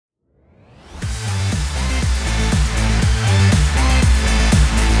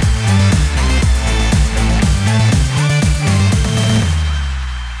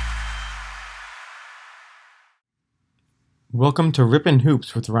Welcome to Rippin'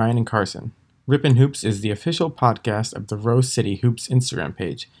 Hoops with Ryan and Carson. Rippin' Hoops is the official podcast of the Rose City Hoops Instagram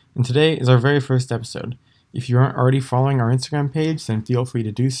page, and today is our very first episode. If you aren't already following our Instagram page, then feel free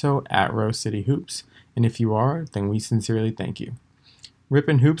to do so at Rose City Hoops, and if you are, then we sincerely thank you.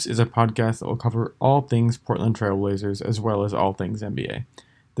 Rippin' Hoops is a podcast that will cover all things Portland Trail Blazers as well as all things NBA.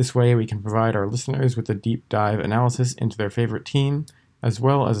 This way, we can provide our listeners with a deep dive analysis into their favorite team, as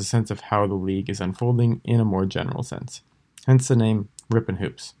well as a sense of how the league is unfolding in a more general sense. Hence the name Rippin'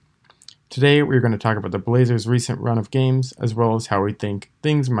 Hoops. Today, we're going to talk about the Blazers' recent run of games, as well as how we think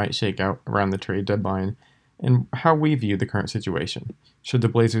things might shake out around the trade deadline, and how we view the current situation. Should the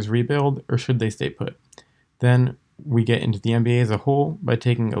Blazers rebuild, or should they stay put? Then, we get into the NBA as a whole by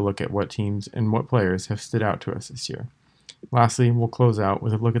taking a look at what teams and what players have stood out to us this year. Lastly, we'll close out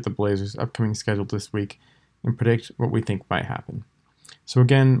with a look at the Blazers' upcoming schedule this week and predict what we think might happen. So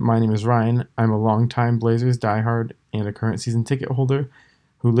again, my name is Ryan. I'm a longtime Blazers diehard and a current season ticket holder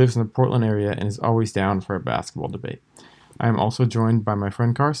who lives in the Portland area and is always down for a basketball debate. I am also joined by my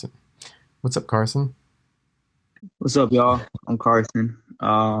friend Carson. What's up, Carson? What's up, y'all? I'm Carson.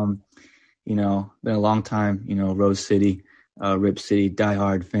 Been a long time, Rose City, Rip City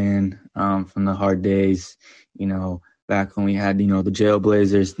diehard fan from the hard days, back when we had, the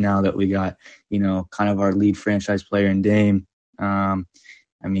Jailblazers. Now that we got, kind of our lead franchise player in Dame. I'm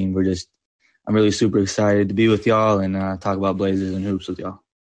really super excited to be with y'all and talk about Blazers and hoops with y'all.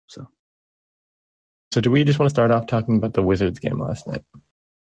 So do we just want to start off talking about the Wizards game last night?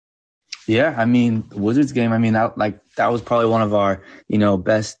 Yeah, the Wizards game, that was probably one of our,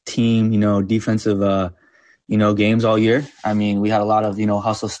 best team, defensive, games all year. We had a lot of,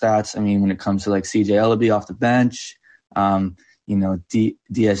 hustle stats. When it comes to like CJ Ellaby off the bench,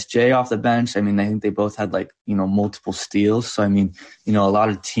 DSJ off the bench. I think they both had multiple steals. So, a lot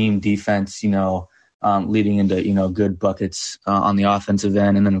of team defense, leading into, good buckets on the offensive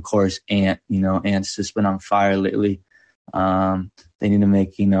end. And then, of course, Ant's just been on fire lately. They need to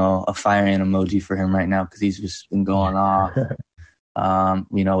make, a fire ant emoji for him right now because he's just been going off,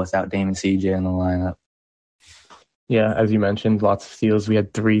 without Dame and CJ in the lineup. Yeah, as you mentioned, lots of steals. We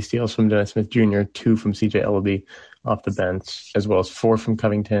had 3 steals from Dennis Smith Jr., 2 from CJ Ellaby off the bench, as well as 4 from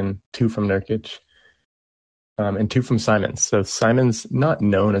Covington, 2 from Nurkic, and 2 from Simons. So Simons, not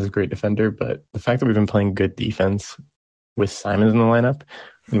known as a great defender, but the fact that we've been playing good defense with Simons in the lineup,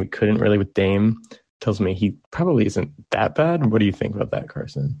 and we couldn't really with Dame, tells me he probably isn't that bad. What do you think about that,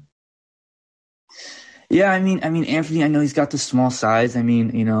 Carson? Yeah, Anfernee, I know he's got the small size. He's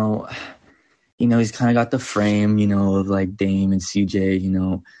kind of got the frame, of like Dame and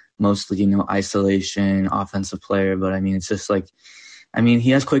CJ, mostly, isolation, offensive player. But it's just he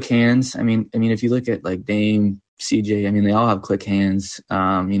has quick hands. If you look at like Dame, CJ, they all have quick hands,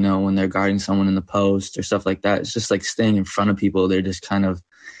 when they're guarding someone in the post or stuff like that. It's just like staying in front of people. They're just kind of,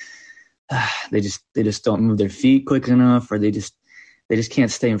 they just don't move their feet quick enough, or they just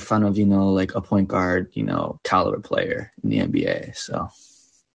can't stay in front of, like a point guard, caliber player in the NBA. So.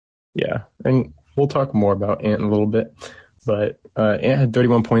 Yeah, and we'll talk more about Ant in a little bit, but Ant had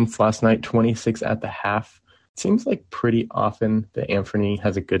 31 points last night, 26 at the half. It seems like pretty often that Anfernee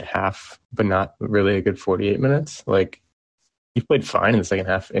has a good half, but not really a good 48 minutes. Like, he played fine in the second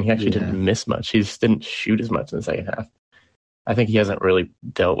half, and he actually didn't miss much. He just didn't shoot as much in the second half. I think he hasn't really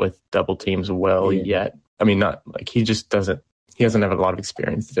dealt with double teams well yet. Not like he doesn't have a lot of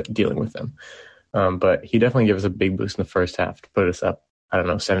experience dealing with them. But he definitely gave us a big boost in the first half to put us up,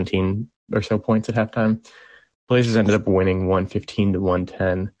 17 or so points at halftime. Blazers ended up winning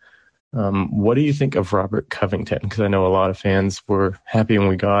 115-110. What do you think of Robert Covington? Because I know a lot of fans were happy when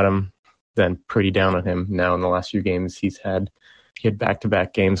we got him, then pretty down on him. Now in the last few games, he had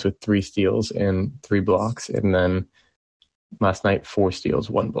back-to-back games with 3 steals and 3 blocks, and then last night 4 steals,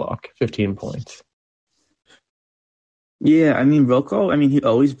 1 block, 15 points. Yeah, Rocco, he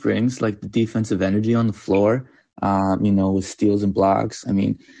always brings like the defensive energy on the floor. With steals and blocks.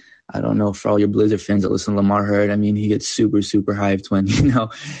 I don't know, for all your Blizzard fans that listen to Lamar Hurd, he gets super, super hyped when,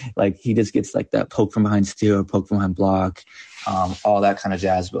 he just gets like that poke from behind steal or poke from behind block, all that kind of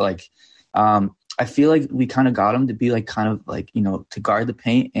jazz. But I feel like we kind of got him to be to guard the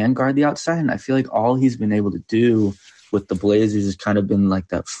paint and guard the outside. And I feel like all he's been able to do with the Blazers has kind of been like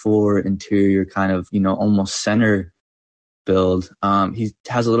that 4 interior kind of, almost center build. He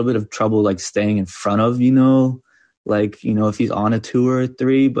has a little bit of trouble like staying in front of, if he's on a 2 or a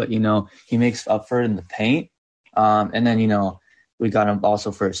 3, but he makes up for it in the paint. And then we got him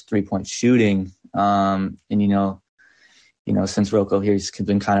also for his 3-point shooting. And since Rocco here, he's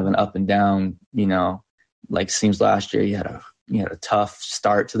been kind of an up and down. Seems last year he had a tough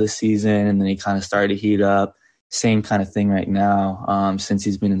start to the season, and then he kind of started to heat up. same kind of thing right now. Since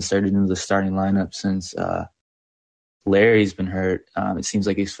he's been inserted into the starting lineup since Larry's been hurt, it seems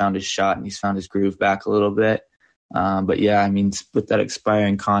like he's found his shot and he's found his groove back a little bit. But yeah, I mean, with that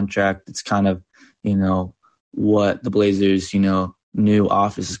expiring contract, it's kind of, what the Blazers, new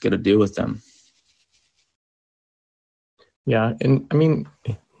office is going to do with them. Yeah, and I mean,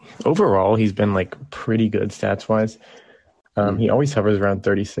 overall, he's been like pretty good stats wise. He always hovers around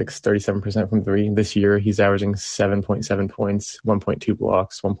 37% from three. This year, he's averaging 7.7 points, 1.2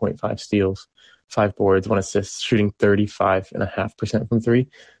 blocks, 1.5 steals, 5 boards, 1 assist, shooting 35.5% from three.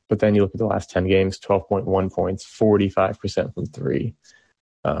 But then you look at the last 10 games, 12.1 points, 45% from three,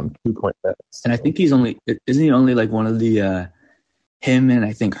 2.7. And I think isn't he only like one of the, him and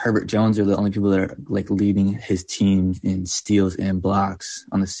I think Herbert Jones are the only people that are like leading his team in steals and blocks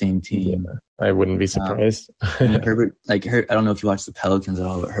on the same team. Yeah, I wouldn't be surprised. Herbert, I don't know if you watch the Pelicans at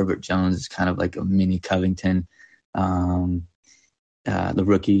all, but Herbert Jones is kind of like a mini Covington, the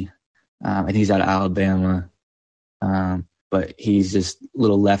rookie. I think he's out of Alabama, but he's just a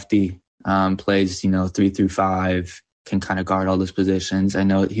little lefty. Plays 3 through 5, can kind of guard all those positions. I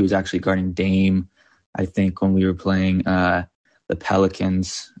know he was actually guarding Dame, I think, when we were playing the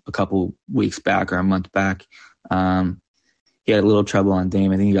Pelicans a couple weeks back or a month back. He had a little trouble on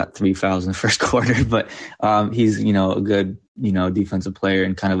Dame. I think he got 3 fouls in the first quarter, but he's, a good, defensive player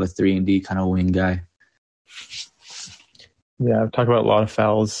and kind of a 3-and-D kind of wing guy. Yeah, I've talked about a lot of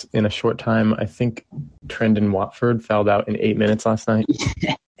fouls in a short time. I think Trendon Watford fouled out in 8 minutes last night.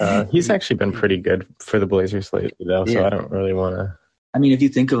 He's actually been pretty good for the Blazers lately, though, so I don't really want to... I mean, if you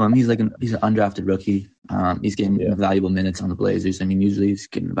think of him, he's an undrafted rookie. He's getting valuable minutes on the Blazers. I mean, usually he's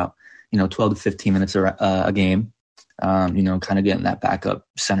getting about 12 to 15 minutes a game. Kind of getting that backup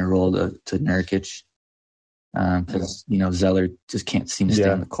center role to Nurkic, because Zeller just can't seem to stay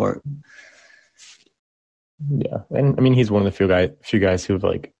on the court. Yeah, and I mean, he's one of the few guys who've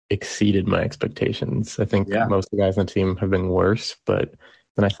like exceeded my expectations. I think most of the guys on the team have been worse,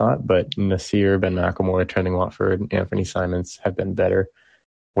 than I thought. But Nassir, Ben McLemore, Trendon Watford, and Anfernee Simons have been better.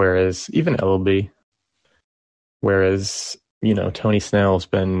 Whereas even LB, Tony Snell's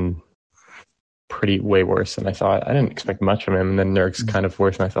been way worse than I thought. I didn't expect much from him. And then Nurk's kind of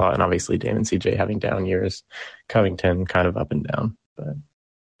worse than I thought. And obviously Dame and CJ having down years, Covington kind of up and down. But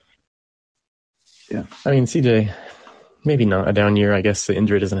yeah, I mean, CJ, maybe not a down year. I guess the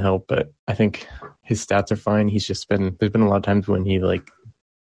injury doesn't help, but I think his stats are fine. There's been a lot of times when he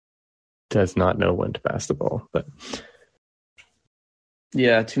does not know when to pass the ball, but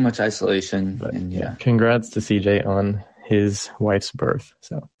yeah, too much isolation. But congrats to CJ on his wife's birth.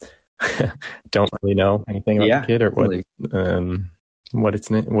 So don't really know anything about the kid or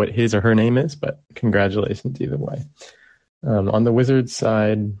what his or her name is, but congratulations either way. On the Wizards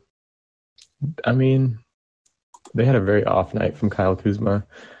side, I mean, they had a very off night from Kyle Kuzma.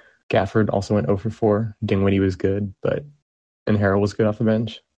 Gafford also went 0 for 4. Dinwiddie was good, and Harrell was good off the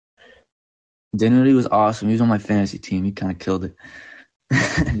bench. Dinwiddie was awesome. He was on my fantasy team. He kind of killed it.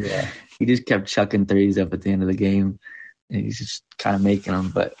 Yeah, he just kept chucking threes up at the end of the game, and he's just kind of making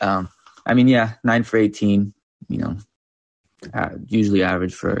them. But 9 for 18. Usually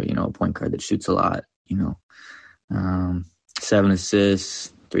average for a point guard that shoots a lot. 7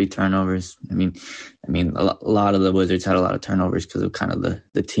 assists, 3 turnovers. I mean, a lot of the Wizards had a lot of turnovers because of kind of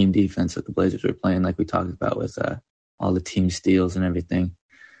the team defense that the Blazers were playing, like we talked about with all the team steals and everything.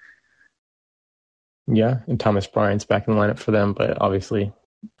 Yeah, and Thomas Bryant's back in the lineup for them, but obviously,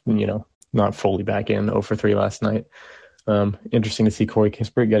 not fully back in. 0 for 3 last night. Interesting to see Corey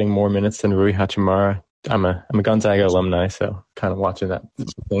Kispert getting more minutes than Rui Hachimura. I'm a Gonzaga alumni, so kind of watching that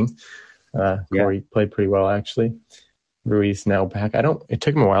thing. Corey played pretty well, actually. Rui's now back. It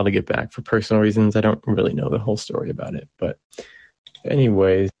took him a while to get back for personal reasons. I don't really know the whole story about it, but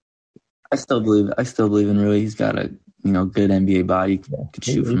anyways. I still believe in Rui. He's got a, good NBA body. Could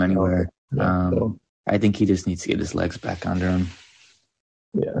shoot from anywhere. I think he just needs to get his legs back under him.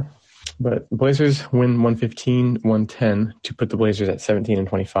 Yeah. But the Blazers win 115-110 to put the Blazers at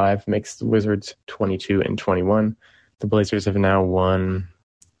 17-25, makes the Wizards 22-21. The Blazers have now won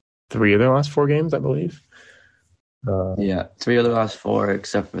 3 of their last 4 games, I believe. 3 of the last 4,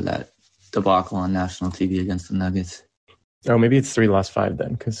 except for that debacle on national TV against the Nuggets. Oh, maybe it's 3 of the last 5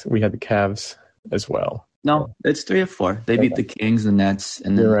 then, because we had the Cavs as well. No, it's 3 of 4. They beat the Kings, the Nets,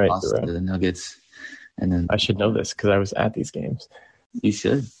 and then lost to the Nuggets. And then I should know this because I was at these games. You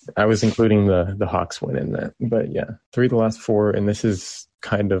should. I was including the Hawks win in that. But 3 of the last 4, and this is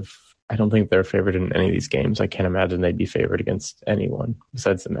kind of, I don't think they're favored in any of these games. I can't imagine they'd be favored against anyone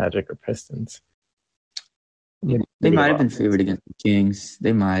besides the Magic or Pistons. They might have been favored against the Kings.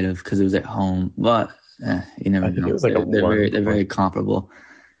 They might have because it was at home. But You never I think know. it was like They're very comparable.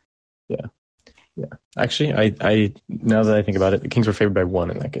 Yeah. Actually, I now that I think about it, the Kings were favored by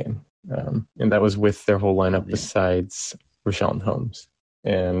 1 in that game, and that was with their whole lineup besides Rashawn Holmes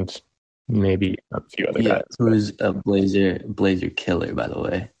and maybe a few other guys. Who's a Blazer killer, by the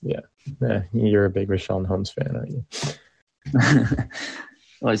way. Yeah, you're a big Rashawn Holmes fan, aren't you?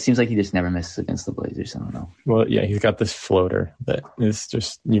 Well, it seems like he just never misses against the Blazers. I don't know. Well, yeah, he's got this floater that is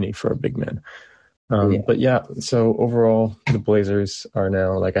just unique for a big man. But yeah, so overall, the Blazers are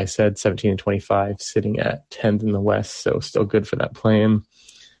now, like I said, 17-25, sitting at 10th in the West, so still good for that play-in.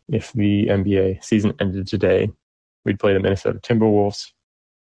 If the NBA season ended today, we'd play the Minnesota Timberwolves,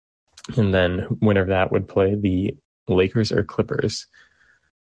 and then winner of that would play the Lakers or Clippers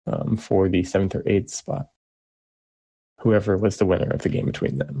for the 7th or 8th spot. Whoever was the winner of the game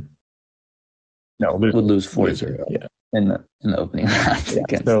between them. No, would lose 4-0. Yeah. In the opening round.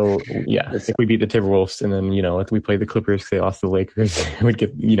 Yeah. So if we beat the Timberwolves and then if we play the Clippers, they lost the Lakers, we'd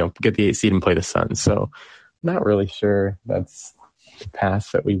get the 8th seed and play the Suns. So not really sure that's the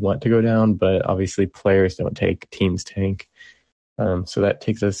path that we want to go down, but obviously players don't take, teams tank. So that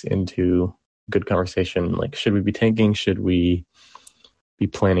takes us into good conversation. Like, should we be tanking? Should we be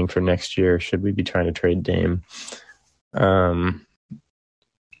planning for next year? Should we be trying to trade Dame? There's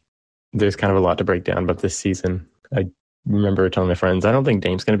kind of a lot to break down about this season. I remember telling my friends, I don't think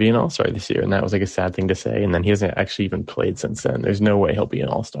Dame's going to be an all-star this year. And that was like a sad thing to say. And then he hasn't actually even played since then. There's no way he'll be an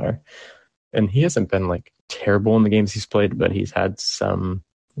all-star. And he hasn't been like terrible in the games he's played, but he's had some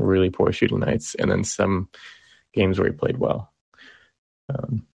really poor shooting nights and then some games where he played well.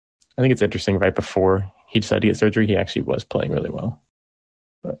 I think it's interesting, right before he decided to get surgery, he actually was playing really well.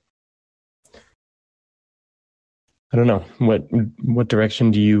 But I don't know. What direction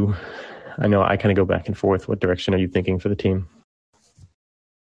do you... I know I kind of go back and forth. What direction are you thinking for the team?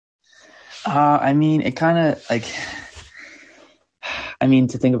 It kind of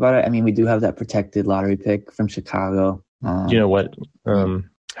to think about it, we do have that protected lottery pick from Chicago. Do you know what,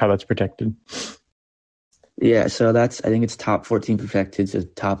 how that's protected? Yeah, so I think it's top 14 protected. So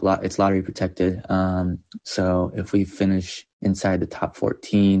it's lottery protected. So if we finish inside the top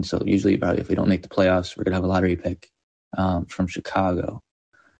 14, so usually probably if we don't make the playoffs, we're gonna have a lottery pick from Chicago.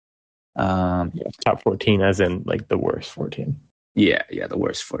 Top 14 as in like the worst 14. Yeah, the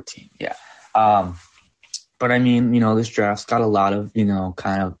worst 14. Yeah. But this draft's got a lot of,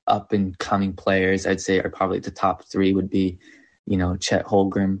 kind of up and coming players. I'd say are probably the top 3 would be, Chet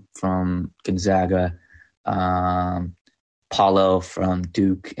Holmgren from Gonzaga, Paulo from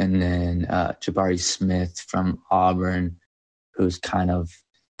Duke, and then Jabari Smith from Auburn, who's kind of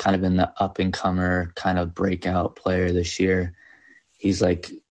in the up and comer kind of breakout player this year. He's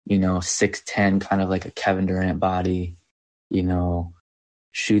like, 6'10", kind of like a Kevin Durant body,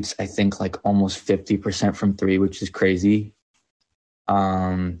 shoots, I think, like almost 50% from 3, which is crazy.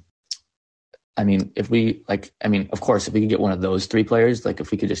 Of course, if we could get one of those 3 players, like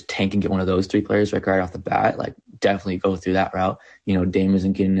if we could just tank and get one of those 3 players right off the bat, like definitely go through that route. Dame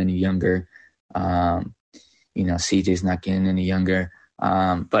isn't getting any younger. CJ's not getting any younger.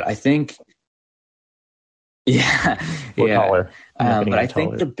 But I think, taller. But I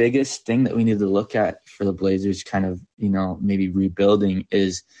think the biggest thing that we need to look at for the Blazers kind of, maybe rebuilding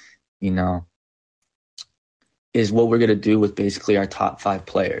is what we're going to do with basically our top 5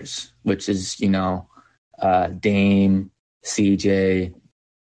 players, which is, Dame, CJ,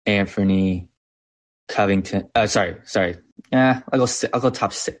 Anfernee, Covington. Sorry. Yeah, I'll go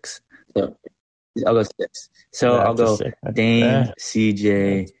top 6. So I'll go 6. So I'll go Dame,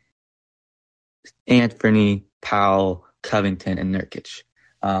 CJ, Anfernee, Powell, Covington, and Nurkic.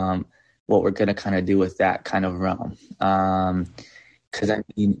 What we're going to kind of do with that kind of realm. Because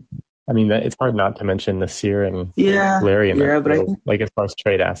it's hard not to mention Nassir and Larry and but I think, like as far as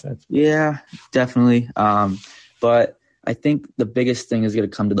trade assets. Yeah, definitely. But I think the biggest thing is going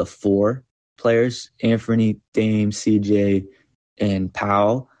to come to the 4 players: Anfernee, Dame, CJ, and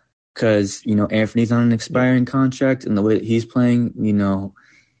Powell. Because Anfernee's on an expiring contract, and the way that he's playing,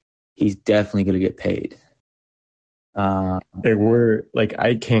 he's definitely going to get paid. I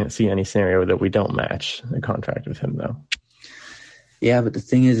can't see any scenario that we don't match the contract with him, though. Yeah, but the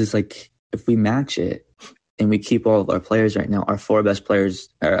thing is like if we match it and we keep all of our players right now, our 4 best players,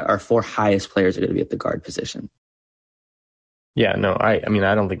 our 4 highest players are going to be at the guard position. Yeah, no, I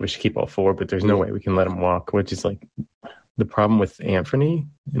don't think we should keep all 4, but there's no way we can let him walk, which is like the problem with Anfernee,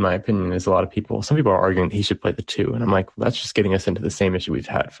 in my opinion, is some people are arguing he should play the 2. And I'm like, well, that's just getting us into the same issue we've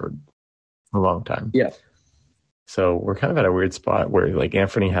had for a long time. Yeah. So we're kind of at a weird spot where like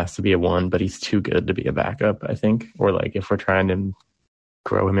Anfernee has to be a 1, but he's too good to be a backup, I think. Or like if we're trying to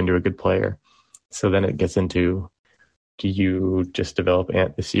grow him into a good player, So then it gets into, do you just develop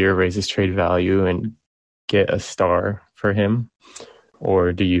Ant this year, raise his trade value, and get a star for him?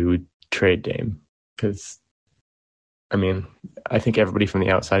 Or do you trade Dame? Because, I mean, I think everybody from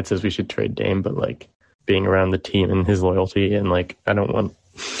the outside says we should trade Dame, but like being around the team and his loyalty, and like I don't want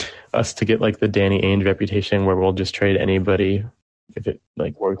us to get like the Danny Ainge reputation where we'll just trade anybody if it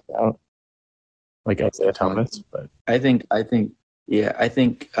like works out, like Isaiah Thomas. But I think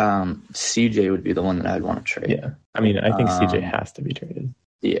CJ would be the one that I'd want to trade. yeah, I mean, I think CJ has to be traded.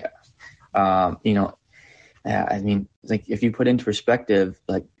 Yeah. I mean, like if you put into perspective,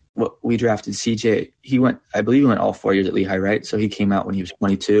 like what we drafted CJ, I believe he went all 4 years at Lehigh, right? So he came out when he was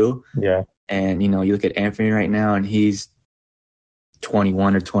 22. Yeah. And, you look at Anfernee right now and he's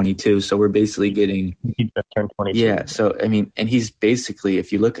 21 or 22. So we're basically getting... He just turned 22. Yeah. So, I mean, and he's basically,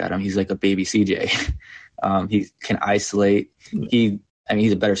 if you look at him, he's like a baby CJ. He can isolate. He's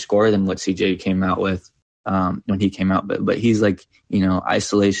a better scorer than what CJ came out with when he came out. But he's like,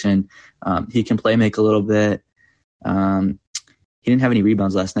 isolation. He can play make a little bit. He didn't have any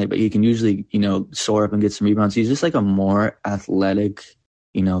rebounds last night, but he can usually, soar up and get some rebounds. He's just like a more athletic,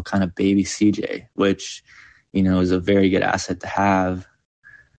 kind of baby CJ, which, is a very good asset to have.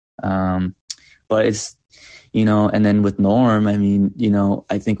 But it's, and then with Norm, I mean,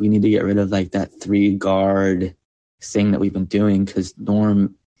 I think we need to get rid of like that 3-guard thing that we've been doing, because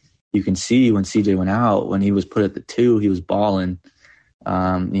Norm, you can see when CJ went out, when he was put at the 2, he was balling.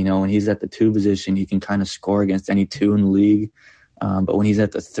 When he's at the 2 position, he can kind of score against any 2 in the league. But when he's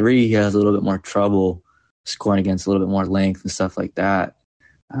at the 3, he has a little bit more trouble scoring against a little bit more length and stuff like that.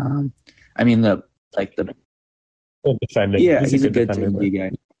 Defending. Yeah, he's a good defending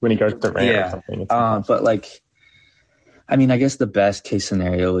guy. When he guards the rim or something. But like, I mean, I guess the best case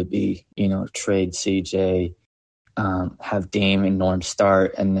scenario would be, trade CJ, have Dame and Norm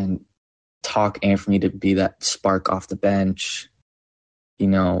start, and then talk Anfernee to be that spark off the bench.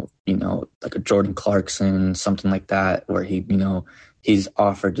 Like a Jordan Clarkson, something like that, where he's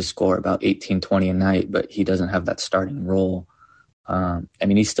offered to score about 18, 20 a night, but he doesn't have that starting role. I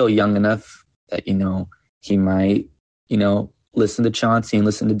mean, he's still young enough that, he might, listen to Chauncey and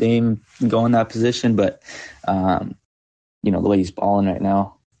listen to Dame and go in that position. But, the way he's balling right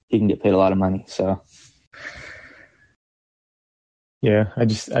now, he can get paid a lot of money. So. Yeah, I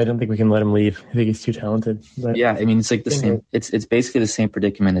don't think we can let him leave. I think he's too talented. But yeah, I mean, it's like the same. It's basically the same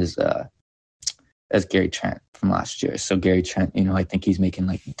predicament as Gary Trent from last year. So Gary Trent, I think he's making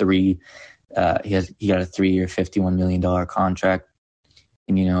like 3. He got a 3-year, $51 million contract,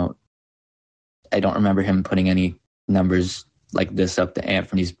 and I don't remember him putting any numbers like this up that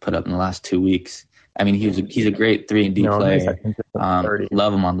Anfernee's put up in the last 2 weeks. I mean, he's a great 3-and-D player.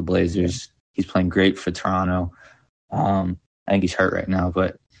 Love him on the Blazers. He's playing great for Toronto. I think he's hurt right now,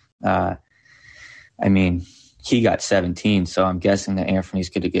 but I mean, he got 17, so I'm guessing that Anfernee's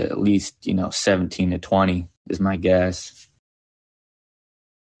going to get at least 17 to 20 is my guess.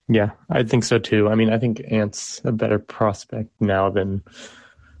 Yeah, I think so too. I mean, I think Ant's a better prospect now than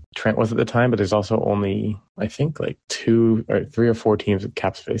Trent was at the time, but there's also only, I think, like 2 or 3 or 4 teams with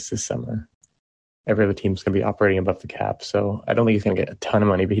cap space this summer. Every other team's going to be operating above the cap, so I don't think he's going to get a ton of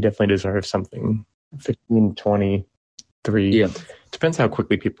money, but he definitely deserves something. 15, 20, 3. Yeah. Depends how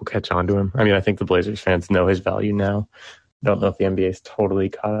quickly people catch on to him. I mean, I think the Blazers fans know his value now. I don't know if the NBA's totally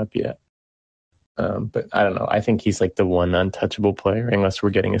caught up yet. But I don't know. I think he's like the one untouchable player unless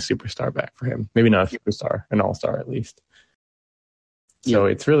we're getting a superstar back for him. Maybe not a superstar, an all-star at least. So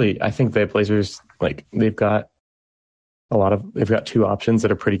it's really, I think the Blazers, like, they've got 2 options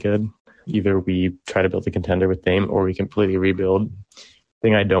that are pretty good. Either we try to build a contender with Dame or we completely rebuild.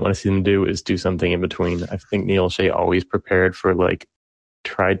 Thing I don't want to see them do is do something in between. I think Neil Shea always tried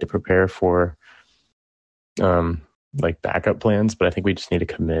to prepare for backup plans, but I think we just need to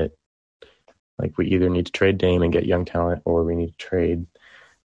commit. Like, we either need to trade Dame and get young talent, or we need to trade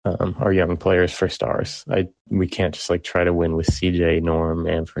our young players for stars. We can't just try to win with CJ, Norm,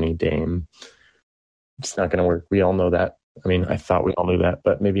 Anfernee, Dame. It's not going to work. We all know that. I mean, I thought we all knew that,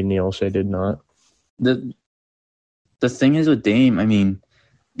 but maybe Neil Shea did not. The thing is with Dame, I mean,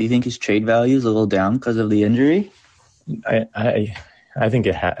 do you think his trade value is a little down because of the injury? I think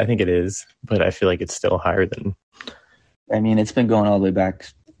it is, but I feel like it's still higher than. I mean, it's been going all the way back.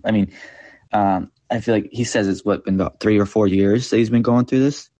 I mean, I feel like he says it's been about 3 or 4 years that he's been going through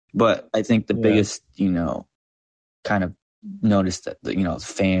this. But I think the biggest, kind of notice that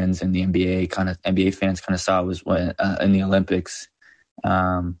fans and the NBA fans kind of saw was when in the Olympics,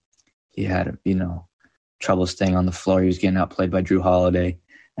 he had trouble staying on the floor. He was getting outplayed by Drew Holiday.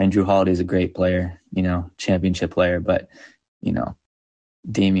 And Drew Holiday is a great player, championship player, but,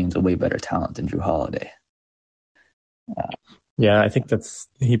 Damian's a way better talent than Drew Holiday. Yeah, I think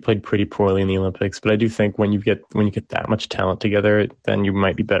he played pretty poorly in the Olympics, but I do think when you get that much talent together, then you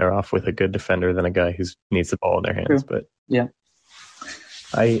might be better off with a good defender than a guy who needs the ball in their hands. True. But yeah,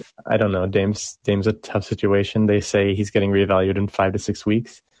 I don't know. Dame's a tough situation. They say he's getting reevaluated in 5 to 6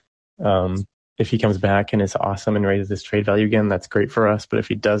 weeks. If he comes back and is awesome and raises his trade value again, that's great for us. But if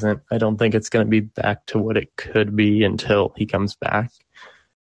he doesn't, I don't think it's going to be back to what it could be until he comes back.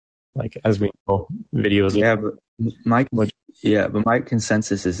 Like, as we know, videos. Yeah, but my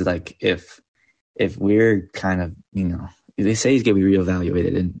consensus is like if we're kind of, they say he's going to be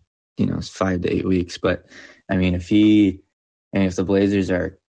reevaluated in, 5 to 8 weeks. But I mean, if the Blazers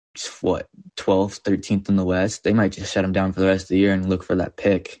are 12th, 13th in the West, they might just shut him down for the rest of the year and look for that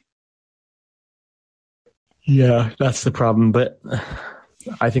pick. Yeah, that's the problem. But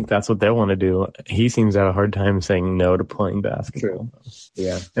I think that's what they'll want to do. He seems to have a hard time saying no to playing basketball. True.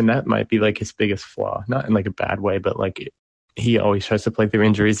 Yeah. And that might be like his biggest flaw. Not in like a bad way, but like he always tries to play through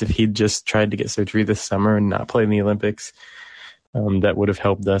injuries. If he'd just tried to get surgery this summer and not play in the Olympics, that would have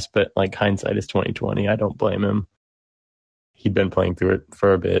helped us. But like, hindsight is 2020. I don't blame him. He'd been playing through it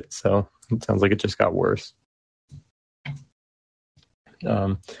for a bit, so it sounds like it just got worse.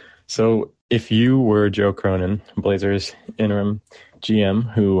 So if you were Joe Cronin, Blazers interim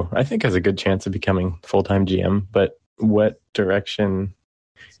GM, who I think has a good chance of becoming full-time GM, but what direction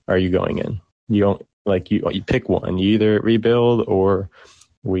are you going in? You don't you pick one. You either rebuild or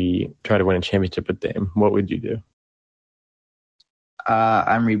we try to win a championship with Dame. What would you do?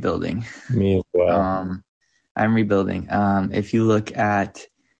 I'm rebuilding. Me as well. I'm rebuilding. If you look at,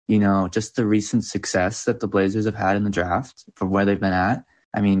 just the recent success that the Blazers have had in the draft from where they've been at,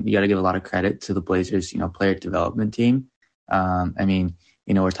 I mean, you got to give a lot of credit to the Blazers, player development team. I mean,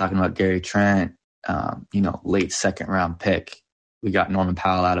 we're talking about Gary Trent, late second round pick. We got Norman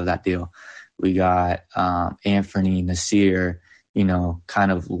Powell out of that deal. We got Anfernee, Nassir,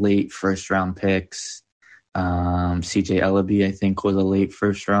 kind of late first round picks. CJ Ellaby, I think, was a late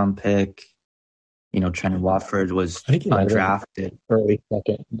first round pick. Trenton Watford was undrafted. Early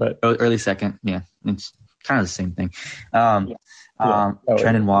second, but early second. Yeah, it's kind of the same thing.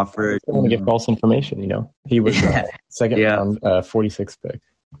 Trenton Watford. I don't want to get false information. He was second round, 46th pick.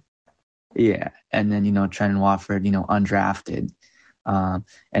 Yeah, and then Trenton Watford, undrafted. And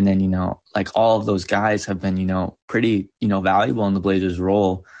then like all of those guys have been pretty valuable in the Blazers'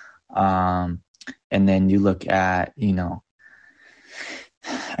 role. And then you look at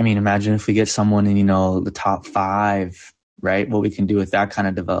I mean, imagine if we get someone in the top 5, right? What we can do with that kind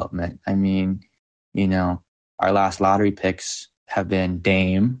of development. I mean, our last lottery picks have been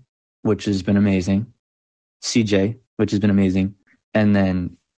Dame, which has been amazing, CJ, which has been amazing, and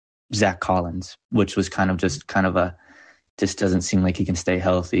then Zach Collins, which was kind of just doesn't seem like he can stay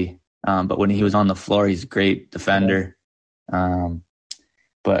healthy. But when he was on the floor, he's a great defender.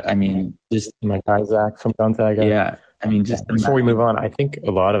 But I mean, just my guy Zach from Gonzaga. Yeah, I mean, just before we move on, I think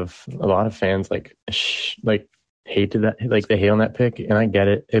a lot of fans hated that, like they hate on that pick, and I get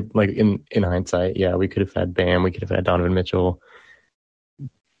it. Like in hindsight, yeah, we could have had Bam, we could have had Donovan Mitchell,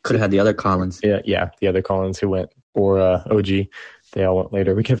 could have had the other Collins. Yeah, the other Collins who went, or OG. They all went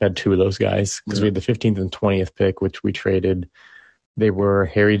later. We could have had 2 of those guys because we had the 15th and 20th pick, which we traded. They were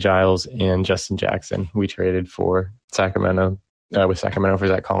Harry Giles and Justin Jackson. We traded for Sacramento, with Sacramento for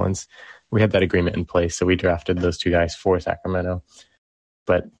Zach Collins. We had that agreement in place, so we drafted those 2 guys for Sacramento.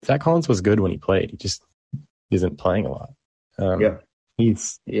 But Zach Collins was good when he played. He just isn't playing a lot.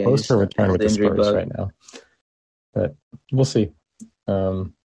 He's close to return with the Spurs right now. But we'll see.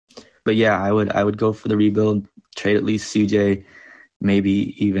 But yeah, I would go for the rebuild, trade at least CJ,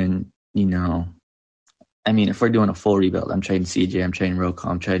 maybe even, I mean, if we're doing a full rebuild, I'm trading CJ, I'm trading Rocco,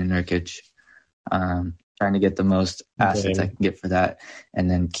 I'm trading Nurkic, trying to get the most assets I can get for that, and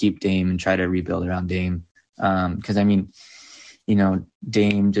then keep Dame and try to rebuild around Dame. Because I mean,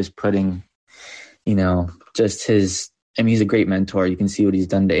 Dame just putting, just his, I mean, he's a great mentor. You can see what he's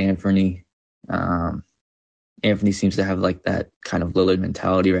done to Anfernee. Anfernee seems to have like that kind of Lillard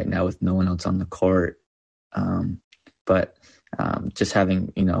mentality right now with no one else on the court. But just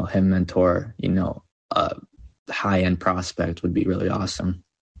having, him mentor, a high-end prospect would be really awesome.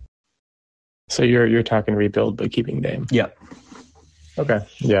 So you're talking rebuild, but keeping Dame. Yeah. Okay.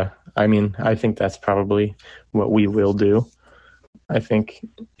 Yeah. I mean, I think that's probably what we will do. I think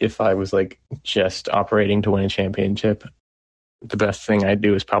if I was like just operating to win a championship, the best thing I'd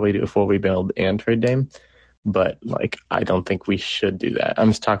do is probably do a full rebuild and trade Dame. But like, I don't think we should do that. I'm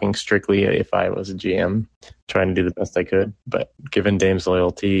just talking strictly if I was a GM trying to do the best I could. But given Dame's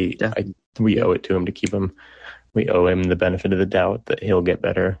loyalty, we owe it to him to keep him. we owe him the benefit of the doubt that he'll get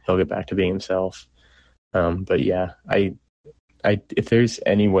better. He'll get back to being himself. But yeah, I if there's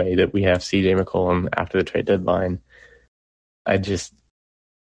any way that we have CJ McCollum after the trade deadline, I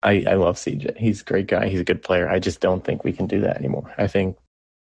love CJ. He's a great guy. He's a good player. I just don't think we can do that anymore. I think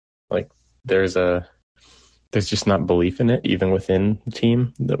like there's just not belief in it, even within the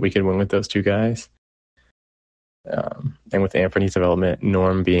team, that we could win with those two guys. And with Anfernee's development,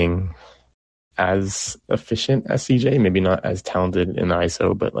 Norm being as efficient as CJ, maybe not as talented in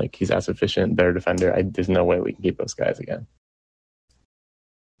ISO, but like he's as efficient, better defender. There's no way we can keep those guys again.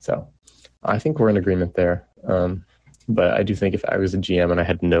 So I think we're in agreement there. But I do think if I was a GM and I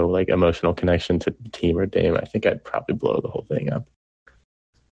had no like emotional connection to the team or Dame, I think I'd probably blow the whole thing up.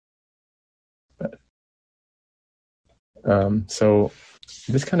 But, so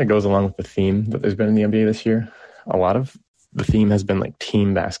this kind of goes along with the theme that there's been in the NBA this year. A lot of the theme has been like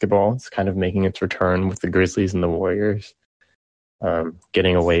team basketball. It's kind of making its return with the Grizzlies and the Warriors,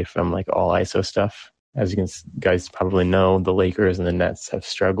 getting away from like all ISO stuff. As you guys probably know, the Lakers and the Nets have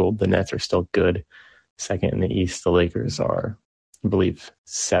struggled. The Nets are still good, second in the East. The Lakers are, I believe,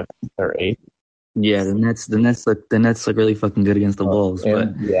 7th or 8th. Yeah, the Nets look really fucking good against the Bulls.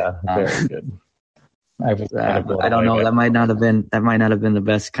 But yeah, very good. I don't know. That might not have been the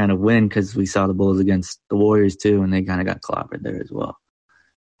best kind of win because we saw the Bulls against the Warriors too, and they kind of got clobbered there as well.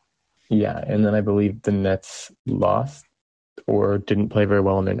 Yeah, and then I believe the Nets lost or didn't play very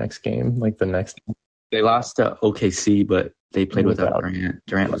well in their next game. Like the next, they lost to OKC, but they played without Durant.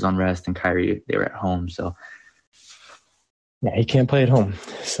 Durant was on rest, and Kyrie, they were at home. So yeah, he can't play at home.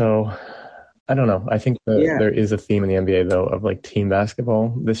 So I don't know. I think there is a theme in the NBA, though, of like team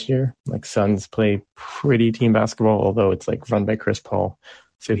basketball this year. Like Suns play pretty team basketball, although it's like run by Chris Paul.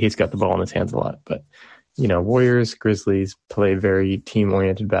 So he's got the ball in his hands a lot. But, Warriors, Grizzlies play very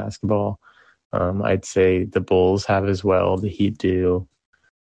team-oriented basketball. I'd say the Bulls have as well. The Heat do.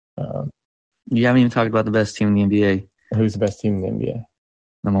 You haven't even talked about the best team in the NBA. Who's the best team in the NBA?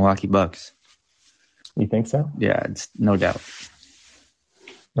 The Milwaukee Bucks. You think so? Yeah, it's no doubt.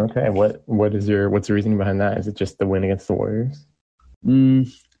 Okay, what's the reasoning behind that? Is it just the win against the Warriors?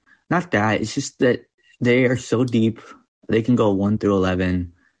 Not that. It's just that they are so deep. They can go 1 through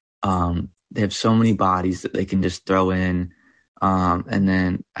 11. They have so many bodies that they can just throw in. And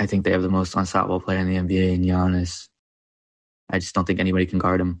then I think they have the most unstoppable player in the NBA in Giannis. I just don't think anybody can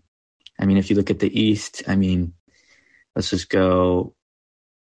guard him. I mean, if you look at the East, let's just go.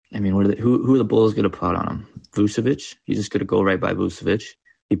 Who are the Bulls going to put on him? Vucevic? He's just going to go right by Vucevic.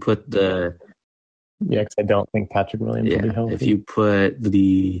 He put the... Yeah, because I don't think Patrick Williams will be healthy. If you put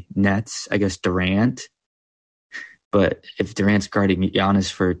the Nets, I guess Durant. But if Durant's guarding Giannis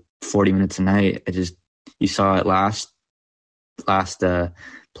for 40 minutes a night, you saw it last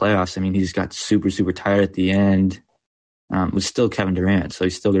playoffs. He just got super, super tired at the end. It was still Kevin Durant, so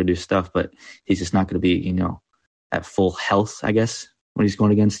he's still going to do stuff, but he's just not going to be, at full health, I guess, when he's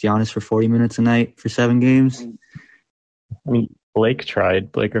going against Giannis for 40 minutes a night for 7 games. Blake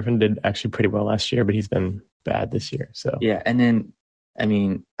tried. Blake Griffin did actually pretty well last year, but he's been bad this year. So yeah, and then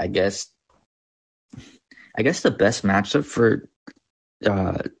I guess the best matchup for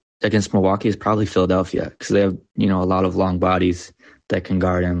against Milwaukee is probably Philadelphia because they have a lot of long bodies that can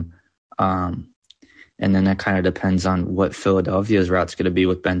guard him. And then that kind of depends on what Philadelphia's route's going to be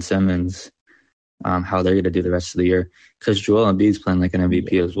with Ben Simmons, how they're going to do the rest of the year. Because Joel Embiid's playing like an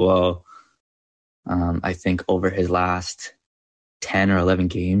MVP as well. I think over his last 10 or 11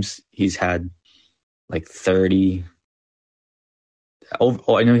 games, he's had like 30.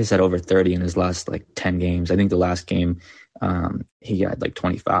 I know he's had over 30 in his last like 10 games. I think the last game he had like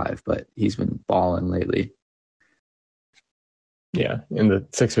 25, but he's been balling lately. Yeah, and the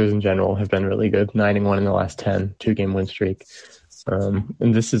Sixers in general have been really good. 9-1 in the last 10, 2-game win streak. And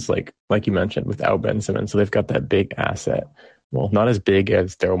this is like you mentioned, without Ben Simmons. So they've got that big asset. Well, not as big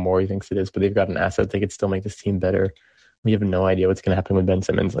as Daryl Morey thinks it is, but they've got an asset that could still make this team better. We have no idea what's going to happen with Ben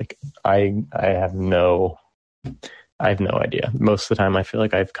Simmons. Like I have no idea. Most of the time I feel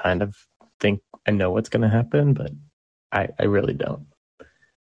like I've kind of think I know what's going to happen, but I really don't.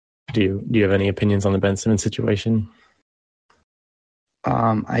 Do you have any opinions on the Ben Simmons situation?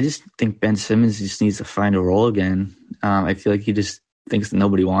 I just think Ben Simmons just needs to find a role again. I feel like he just thinks that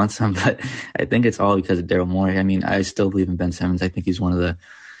nobody wants him, but I think it's all because of Daryl Morey. I still believe in Ben Simmons. I think he's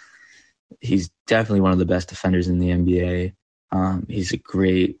definitely one of the best defenders in the NBA. He's a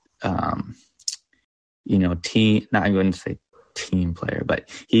great, team. Not I'm going to say team player, but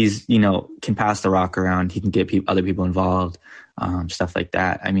he's can pass the rock around. He can get other people involved, stuff like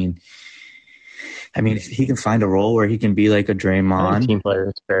that. I mean, if he can find a role where he can be like a I think Draymond team player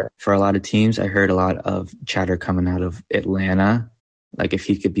is fair. for a lot of teams, I heard a lot of chatter coming out of Atlanta. Like if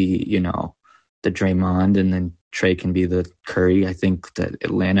he could be, the Draymond and then Trey can be the Curry, I think that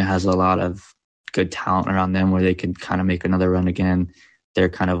Atlanta has a lot of good talent around them where they could kind of make another run again. They're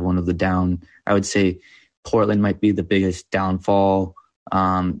kind of one of the down. I would say Portland might be the biggest downfall,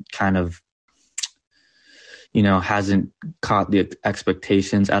 kind of, hasn't caught the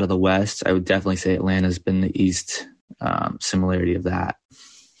expectations out of the West. I would definitely say Atlanta's been the East, similarity of that.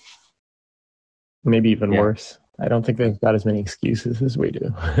 Maybe even worse. I don't think they've got as many excuses as we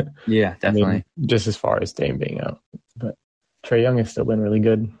do. Yeah, definitely. Just as far as Dame being out. But Trae Young has still been really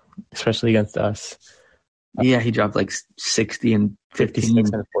good, especially against us. Yeah, he dropped like 60 and 15. 56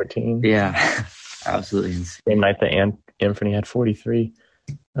 and 14. Yeah, absolutely insane. Same night that Anfernee had 43.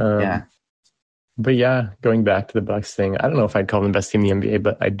 Yeah. But yeah, going back to the Bucks thing, I don't know if I'd call them the best team in the NBA,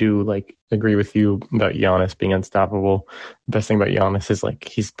 but I do agree with you about Giannis being unstoppable. The best thing about Giannis is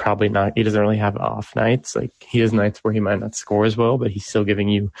he's probably not, he doesn't really have off nights. He has nights where he might not score as well, but he's still giving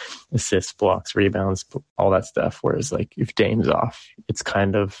you assists, blocks, rebounds, all that stuff. Whereas if Dame's off, it's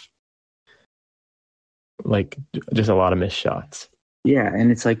kind of just a lot of missed shots. Yeah, and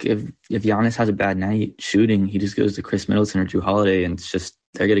it's like if Giannis has a bad night shooting, he just goes to Chris Middleton or Drew Holiday, and it's just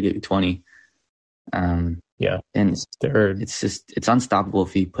they're gonna get you 20. Yeah, and it's unstoppable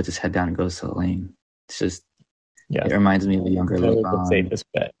if he puts his head down and goes to the lane. It's just it reminds me of a younger LeBron. The safest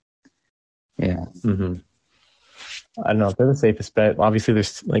bet. Yeah. Mm-hmm. I don't know if they're the safest bet. Obviously,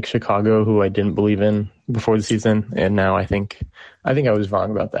 there's Chicago, who I didn't believe in before the season, and now I think I was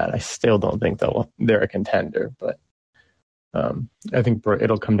wrong about that. I still don't think they're a contender, but I think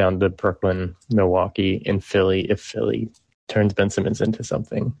it'll come down to Brooklyn, Milwaukee, and Philly if Philly turns Ben Simmons into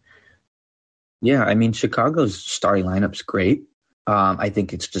something. Yeah, I mean, Chicago's starting lineup's great. I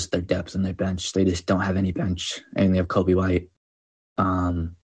think it's just their depth and their bench. They just don't have any bench. I mean, they have Kobe White.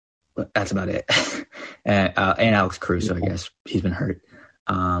 But that's about it. and Alex Caruso, I guess. He's been hurt.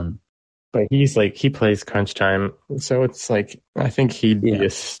 But he's he plays crunch time. So it's I think he'd be a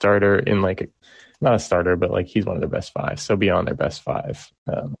starter in not a starter, but he's one of their best five. So beyond their best five.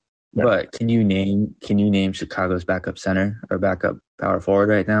 But can you name Chicago's backup center or backup power forward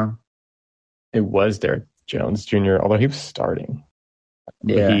right now? It was Derek Jones Jr., although he was starting.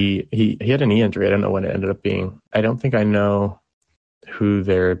 Yeah. But he had a knee injury. I don't know what it ended up being. I don't think I know who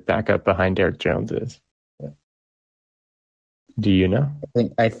their backup behind Derek Jones is. Yeah. Do you know?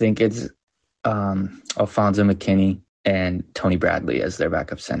 I think it's Alfonso McKinney and Tony Bradley as their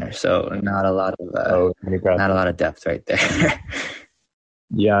backup center. So not a lot of depth right there.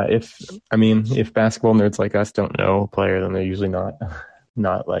 Yeah, if basketball nerds like us don't know a player, then they're usually not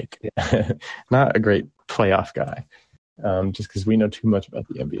not a great playoff guy. Just because we know too much about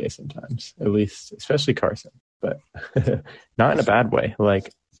the NBA sometimes, at least, especially Carson, but not in a bad way. I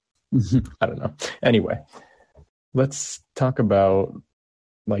don't know. Anyway, let's talk about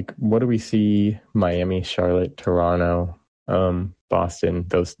what do we see? Miami, Charlotte, Toronto, Boston,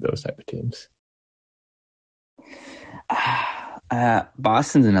 those type of teams.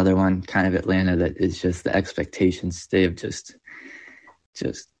 Boston's another one, kind of Atlanta, that is just the expectations. They have just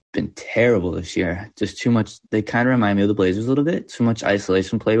been terrible this year. Just too much. They kind of remind me of the Blazers a little bit. Too much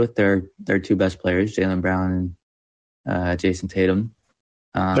isolation play with their two best players, Jaylen Brown and Jason Tatum.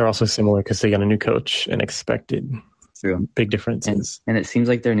 They're also similar because they got a new coach and expected big differences. And it seems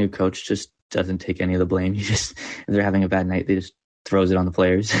like their new coach just doesn't take any of the blame. If they're having a bad night, they just throws it on the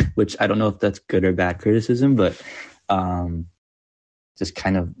players, which I don't know if that's good or bad criticism, but just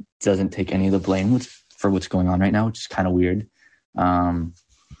kind of doesn't take any of the blame for what's going on right now, which is kind of weird.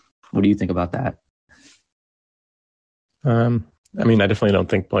 What do you think about that? I definitely don't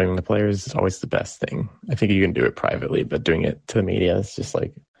think blaming the players is always the best thing. I think you can do it privately, but doing it to the media is just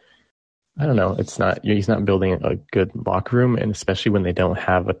I don't know. He's not building a good locker room, and especially when they don't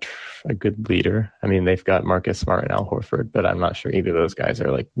have a good leader. They've got Marcus Smart and Al Horford, but I'm not sure either of those guys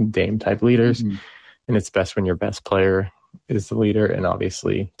are Dame type leaders. Mm-hmm. And it's best when your best player is the leader, and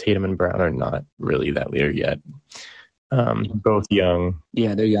obviously Tatum and Brown are not really that leader yet. Both young.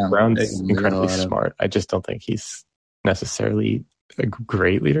 Yeah, they're young. Brown's incredibly smart. I just don't think he's necessarily a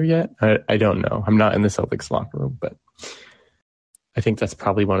great leader yet. I don't know. I'm not in the Celtics locker room, but I think that's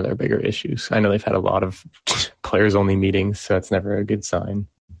probably one of their bigger issues. I know they've had a lot of players-only meetings, so that's never a good sign.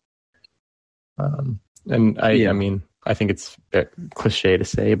 I think it's a cliche to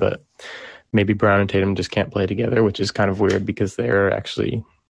say, but maybe Brown and Tatum just can't play together, which is kind of weird because they're actually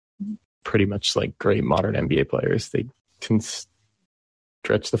pretty much great modern NBA players. They can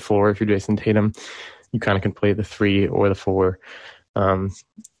stretch the floor if you're Jason Tatum. You kind of can play the 3 or the 4.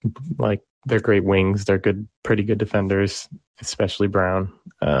 Like they're great wings. They're pretty good defenders, especially Brown.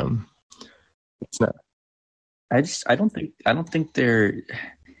 It's not. I don't think they're.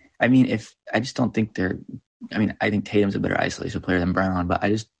 I just don't think they're. I think Tatum's a better isolation player than Brown, but I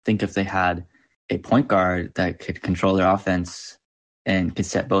just think if they had a point guard that could control their offense and could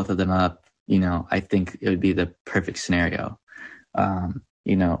set both of them up, I think it would be the perfect scenario.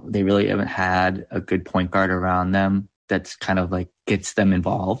 They really haven't had a good point guard around them that's kind of like gets them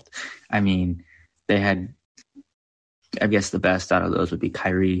involved. They had, I guess the best out of those would be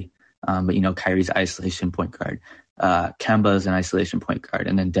Kyrie, but Kyrie's isolation point guard. Kemba's an isolation point guard,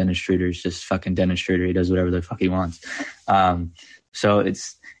 and then Dennis Schroeder's just fucking Dennis Schroeder. He does whatever the fuck he wants. So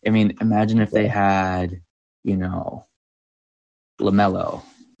imagine if they had, LaMelo,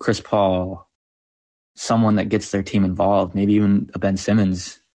 Chris Paul, someone that gets their team involved, maybe even a Ben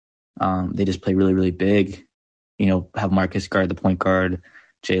Simmons. They just play really, really big. Have Marcus guard the point guard,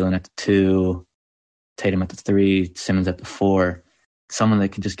 Jalen at the 2, Tatum at the 3, Simmons at the 4. Someone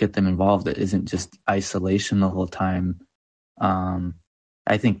that can just get them involved that isn't just isolation the whole time.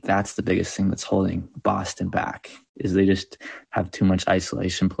 I think that's the biggest thing that's holding Boston back is they just have too much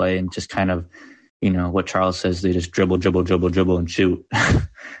isolation play and just kind of, what Charles says, they just dribble, and shoot.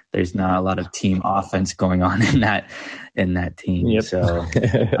 There's not a lot of team offense going on in that team. Yep. So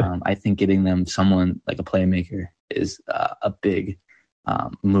I think getting them someone like a playmaker is a big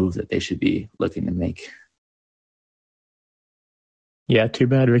move that they should be looking to make. Yeah, too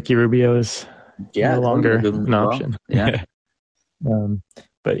bad Ricky Rubio is no longer an option. Yeah.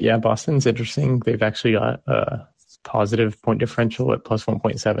 But yeah, Boston's interesting. They've actually got a positive point differential at plus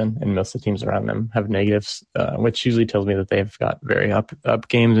 1.7, and most of the teams around them have negatives, which usually tells me that they've got very up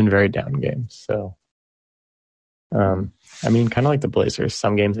games and very down games. So, kind of like the Blazers.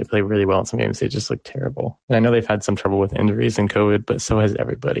 Some games they play really well, and some games they just look terrible. And I know they've had some trouble with injuries and COVID, but so has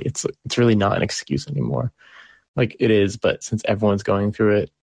everybody. It's really not an excuse anymore. Like it is, but since everyone's going through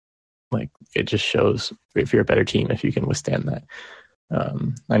it, like it just shows if you're a better team if you can withstand that.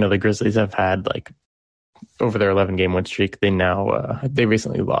 I know the Grizzlies have had like over their 11-game win streak. They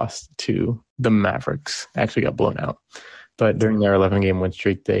recently lost to the Mavericks. Actually got blown out, but during their 11-game win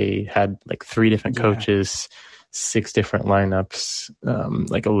streak, they had like 3 different coaches, 6 different lineups.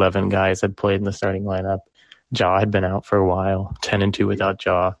 Like 11 guys had played in the starting lineup. Ja had been out for a while. 10-2 without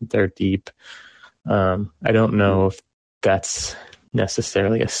Ja. They're deep. I don't know if that's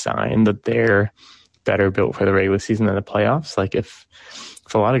necessarily a sign that they're better built for the regular season than the playoffs. Like if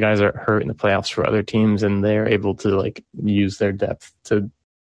a lot of guys are hurt in the playoffs for other teams and they're able to like use their depth to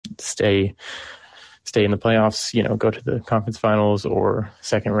stay in the playoffs, go to the conference finals or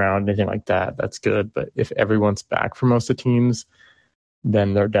second round, anything like that, that's good. But if everyone's back for most of the teams,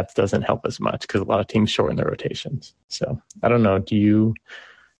 then their depth doesn't help as much because a lot of teams shorten their rotations. So I don't know. Do you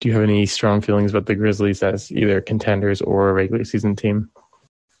have any strong feelings about the Grizzlies as either contenders or a regular season team?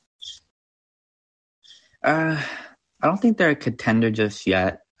 I don't think they're a contender just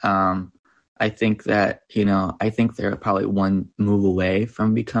yet. I think that, I think they're probably one move away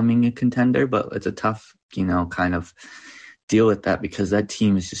from becoming a contender, but it's a tough, kind of deal with that because that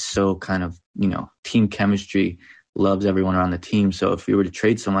team is just so kind of, team chemistry loves everyone around the team. So if we were to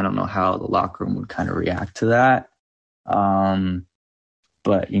trade someone, I don't know how the locker room would kind of react to that.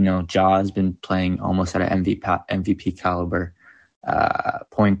 But, Ja has been playing almost at an MVP caliber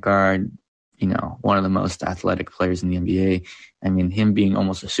point guard, one of the most athletic players in the NBA. Him being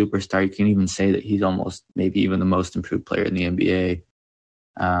almost a superstar, you can even say that he's almost maybe even the most improved player in the NBA.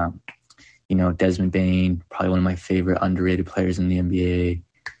 Desmond Bane, probably one of my favorite underrated players in the NBA.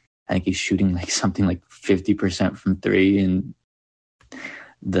 I think he's shooting something like 50% from 3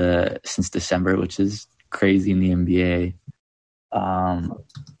 since December, which is crazy in the NBA.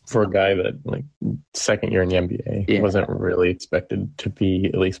 For a guy that second year in the NBA wasn't really expected to be,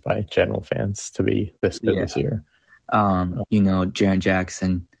 at least by general fans, to be this good this year. Jaren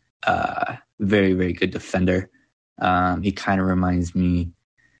Jackson, very, very good defender. He kind of reminds me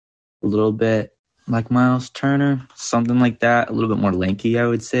a little bit like Miles Turner, something like that. A little bit more lanky, I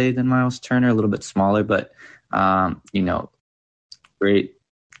would say, than Miles Turner. A little bit smaller, but great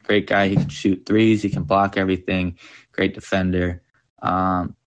guy. He can shoot threes. He can block everything. Great defender.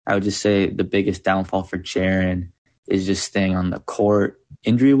 I would just say the biggest downfall for Jaren is just staying on the court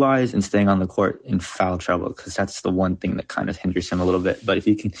injury-wise and staying on the court in foul trouble, because that's the one thing that kind of hinders him a little bit. But if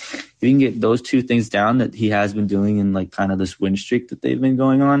you can get those 2 things down that he has been doing in kind of this win streak that they've been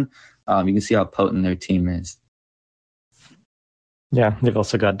going on, you can see how potent their team is. Yeah, they've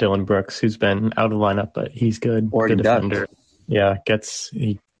also got Dylan Brooks, who's been out of lineup, but he's good. Good defender. Yeah,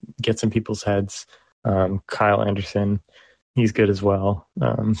 he gets in people's heads. Kyle Anderson, He's good as well.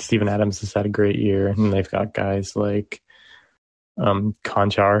 Steven Adams has had a great year, and they've got guys like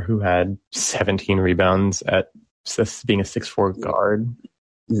Conchar, who had 17 rebounds at being a 6'4" guard.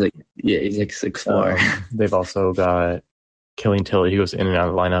 He's like 6'4". They've also got Killian Tilly, who goes in and out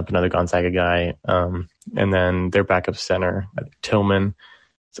of the lineup, another Gonzaga guy. And then their backup center, Tillman,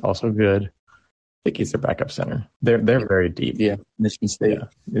 is also good. I think he's their backup center. They're very deep. Yeah, Michigan State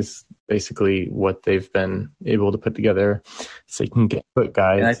is basically what they've been able to put together, so you can put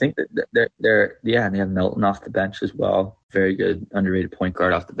guys. And I think that they have Milton off the bench as well. Very good, underrated point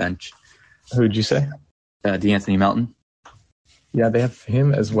guard off the bench. Who'd you say? D'Anthony Melton. Yeah, they have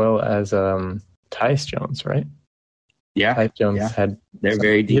him as well as Tyus Jones, right? Yeah, Tyus Jones they're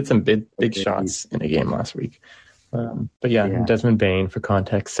very deep. He hit some big shots in a game last week. But Desmond Bain, for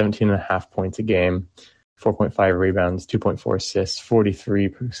context, 17.5 points a game, 4.5 rebounds, 2.4 assists,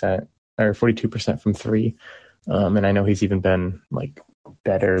 43% or 42% from three. And I know he's even been like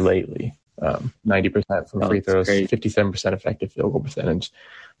better lately. 90% from free throws, 57% effective field goal percentage.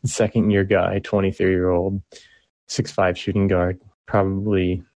 Second year guy, 23-year-old, 6'5" shooting guard,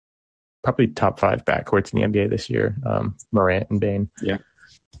 probably top 5 backcourts in the NBA this year. Morant and Bain. Yeah.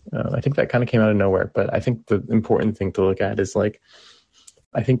 I think that kind of came out of nowhere, but I think the important thing to look at is I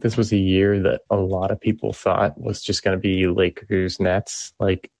think this was a year that a lot of people thought was just going to be Lakers Nets.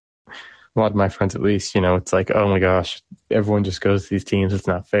 Like a lot of my friends, at least, it's like, oh my gosh, everyone just goes to these teams. It's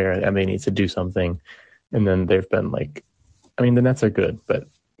not fair. NBA needs to do something. And then they've been the Nets are good, but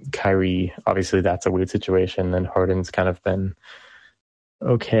Kyrie, obviously that's a weird situation. And Harden's kind of been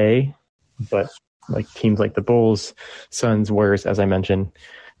okay, but teams like the Bulls, Suns, Warriors, as I mentioned,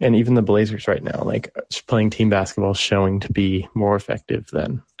 and even the Blazers right now, playing team basketball, showing to be more effective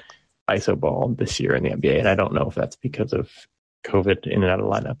than iso ball this year in the NBA. And I don't know if that's because of COVID in and out of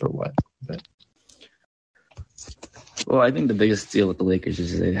the lineup or what. But. Well, I think the biggest deal with the Lakers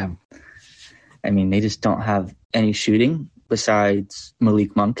is they just don't have any shooting besides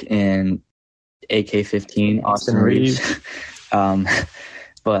Malik Monk and AK-15 Austin Reeves.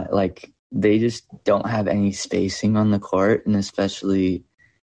 But they just don't have any spacing on the court, and especially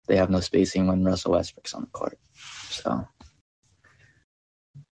they have no spacing when Russell Westbrook's on the court. So,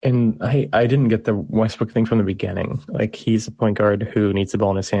 and I didn't get the Westbrook thing from the beginning. He's a point guard who needs the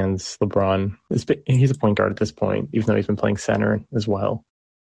ball in his hands. LeBron he's a point guard at this point, even though he's been playing center as well.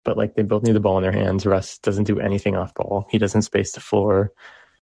 But they both need the ball in their hands. Russ doesn't do anything off ball. He doesn't space the floor.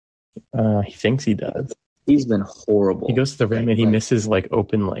 He thinks he does. He's been horrible. He goes to the rim and he misses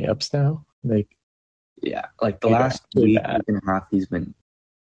open layups now. The last week and a half, he's been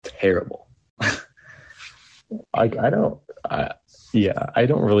terrible. I don't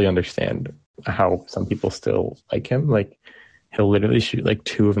really understand how some people still like him. He'll literally shoot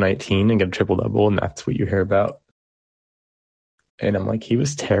 2 of 19 and get a triple double, and that's what you hear about. And I'm he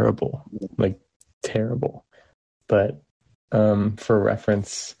was terrible, terrible. But for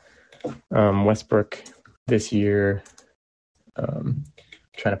reference, Westbrook this year, trying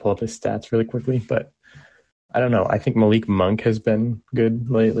to pull up his stats really quickly, but I don't know. I think Malik Monk has been good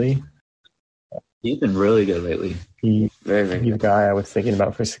lately. He's been really good lately. He's a guy I was thinking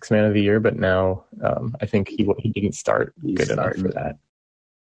about for 6th man of the year, but now I think he didn't start good enough for that.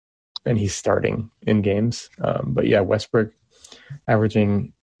 And he's starting in games. But yeah, Westbrook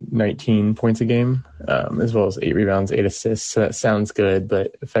averaging 19 points a game, as well as 8 rebounds, 8 assists. So that sounds good,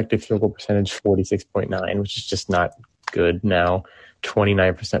 but effective field goal percentage 46.9, which is just not good now.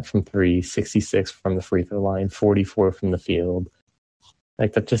 29% from 3, 66 from the free throw line, 44 from the field.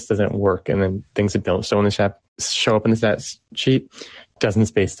 That just doesn't work. And then things that don't show up in the stats sheet, doesn't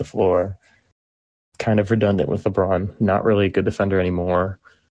space the floor. Kind of redundant with LeBron. Not really a good defender anymore.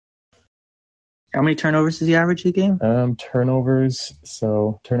 How many turnovers does he average a game? Turnovers,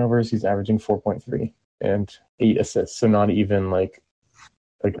 he's averaging 4.3 and 8 assists. So not even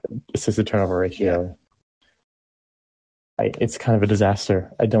assist to turnover ratio. Yeah. It's kind of a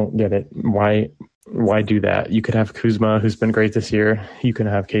disaster. I don't get it. Why do that? You could have Kuzma, who's been great this year. You could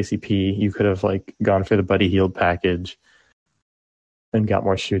have KCP. You could have gone for the Buddy Hield package and got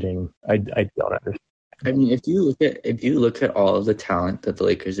more shooting. I don't understand. I mean, if you look at all of the talent that the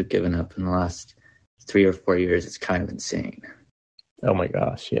Lakers have given up in the last 3 or 4 years, it's kind of insane. Oh my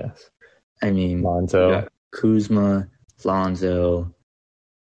gosh, yes. I mean, Lonzo, Kuzma, Lonzo,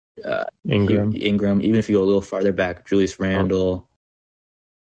 Ingram. Even if you go a little farther back, Julius Randle.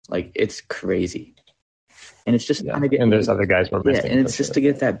 It's crazy. And it's just kind of and there's other guys we're missing. Yeah, and it's just to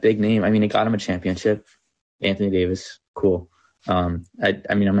get that big name. I mean, it got him a championship. Anthony Davis, cool. I'm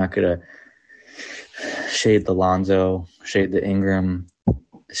not gonna shade the Lonzo, shade the Ingram,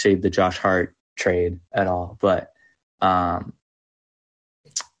 shade the Josh Hart trade at all, but the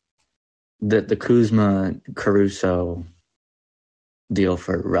Kuzma Caruso deal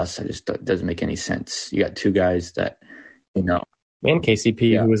for Russ just doesn't make any sense. You got two guys that, and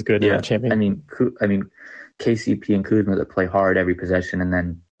KCP who was good in that champion. I mean, KCP and Kuzma that play hard every possession, and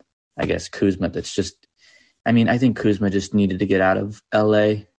then I guess Kuzma that's just. I mean, I think Kuzma just needed to get out of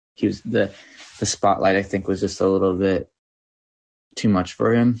LA. He was the spotlight. I think was just a little bit too much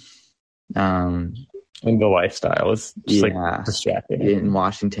for him. And the lifestyle is just distracting. In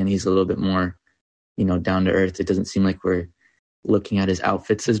Washington, he's a little bit more, down to earth. It doesn't seem like we're looking at his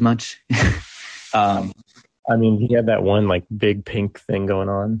outfits as much. I mean, he had that one like big pink thing going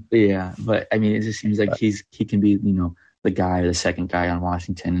on. Yeah, but I mean, it just seems like he can be, the guy or the second guy on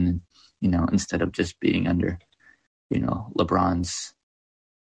Washington, and instead of just being under, LeBron's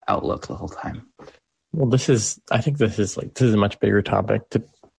outlook the whole time. Well, I think this is a much bigger topic to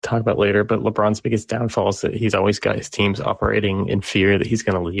talk about later, but LeBron's biggest downfall is that he's always got his teams operating in fear that he's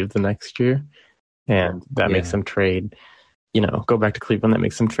going to leave the next year. And that makes them trade, go back to Cleveland, that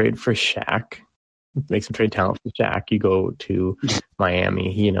makes them trade for Shaq. Makes them trade talent for Shaq. You go to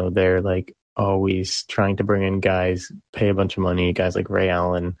Miami, they're like always trying to bring in guys, pay a bunch of money, guys like Ray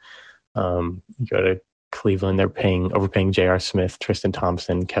Allen. You go to Cleveland, they're overpaying J.R. Smith, Tristan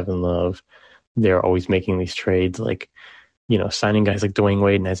Thompson, Kevin Love. They're always making these trades, signing guys like Dwayne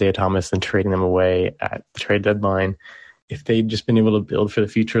Wade and Isaiah Thomas and trading them away at the trade deadline. If they'd just been able to build for the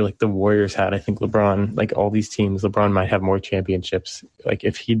future like the Warriors had, I think LeBron, like all these teams, LeBron might have more championships. Like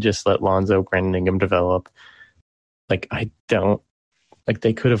if he just let Lonzo, Brandon Ingram develop, they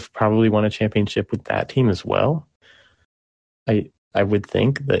could have probably won a championship with that team as well. I would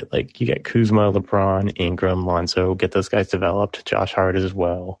think that you get Kuzma, LeBron, Ingram, Lonzo, get those guys developed, Josh Hart as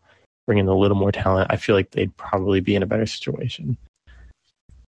well, bring in a little more talent. I feel like they'd probably be in a better situation.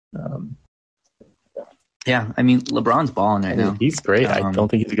 Yeah, I mean, LeBron's balling right now. He's great. I don't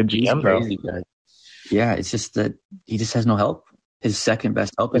think he's a good GM, though. Yeah, it's just that he just has no help. His second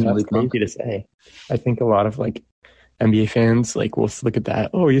best help is Malik Monk. Crazy to say. I think a lot of NBA fans will look at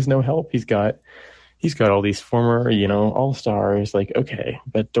that. Oh, he has no help. He's got all these former, all-stars. Okay,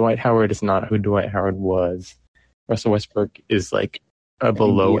 but Dwight Howard is not who Dwight Howard was. Russell Westbrook is a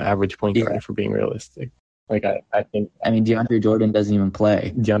below-average point guard for being realistic. I think. I mean, DeAndre Jordan doesn't even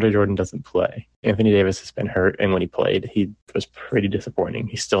play. DeAndre Jordan doesn't play. Anthony Davis has been hurt, and when he played, he was pretty disappointing.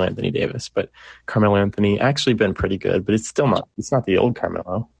 He's still Anthony Davis, but Carmelo Anthony actually been pretty good, but it's still not. It's not the old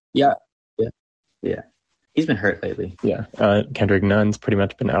Carmelo. Yeah. He's been hurt lately. Yeah, Kendrick Nunn's pretty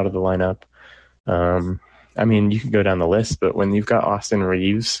much been out of the lineup. I mean, you could go down the list, but when you've got Austin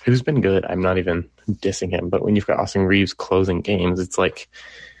Reeves, who's been good, I'm not even dissing him, but when you've got Austin Reeves closing games, it's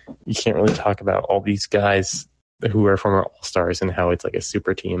you can't really talk about all these guys who are former all-stars and how it's a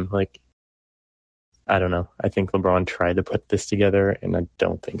super team. I don't know. I think LeBron tried to put this together, and I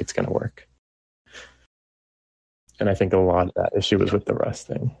don't think it's going to work. And I think a lot of that issue was with the Russ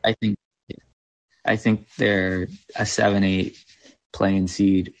thing. I think they're a 7-8 playing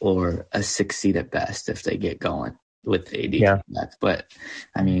seed or a 6 seed at best if they get going with AD. Yeah. But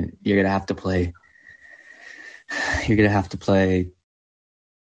I mean, you're gonna have to play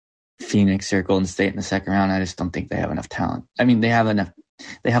Phoenix or Golden State in the second round. I just don't think they have enough talent. I mean, they have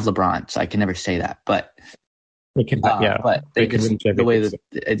LeBron, so I can never say that. But they can, but they just, the way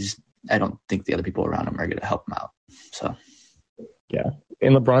that I don't think the other people around him are going to help him out. So yeah,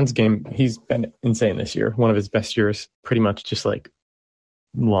 in LeBron's game, he's been insane this year. One of his best years, pretty much just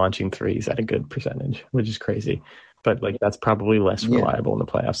launching threes at a good percentage, which is crazy. But that's probably less reliable in the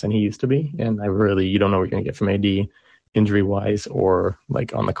playoffs than he used to be. And you don't know what you're going to get from AD injury wise or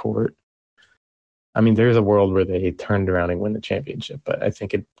on the court. I mean, there's a world where they turned around and win the championship, but I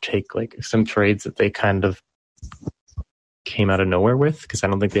think it'd take some trades that they kind of came out of nowhere with, because I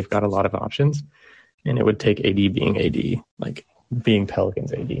don't think they've got a lot of options. And it would take AD being AD, being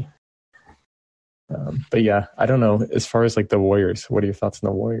Pelicans AD. But yeah, I don't know. As far as the Warriors, what are your thoughts on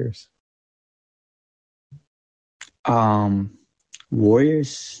the Warriors?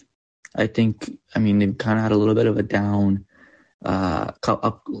 Warriors, I think, they've kind of had a little bit of a down,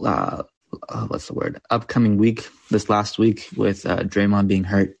 upcoming week, this last week with Draymond being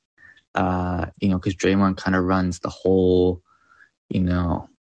hurt, because Draymond kind of runs the whole,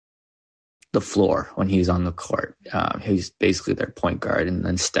 the floor when he's on the court. He's basically their point guard, and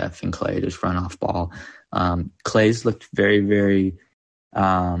then Steph and Clay just run off ball. Clay's looked very, very,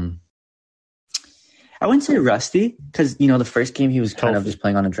 I wouldn't say rusty, because, the first game he was kind of just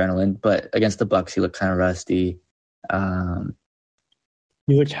playing on adrenaline, but against the Bucks, he looked kind of rusty.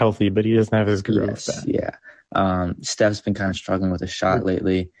 He looked healthy, but he doesn't have his groove back. Yeah. Steph's been kind of struggling with a shot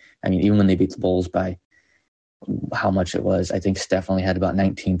lately. I mean, even when they beat the Bulls by how much it was. I think Steph only had about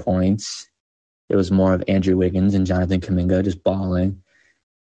 19 points. It was more of Andrew Wiggins and Jonathan Kuminga just balling.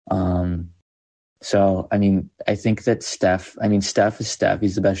 So, I mean, I think that Steph is Steph.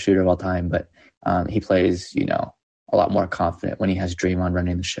 He's the best shooter of all time, but he plays, a lot more confident when he has Draymond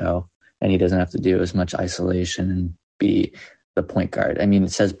running the show, and he doesn't have to do as much isolation and be the point guard. I mean,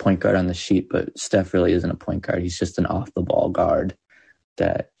 it says point guard on the sheet, but Steph really isn't a point guard. He's just an off-the-ball guard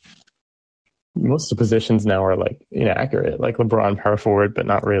that... Most of the positions now are like inaccurate, like LeBron power forward, but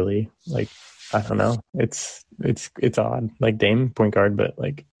not really. Like, I don't know. It's odd. Like Dame point guard, but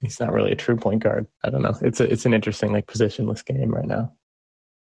like he's not really a true point guard. I don't know. It's an interesting like positionless game right now.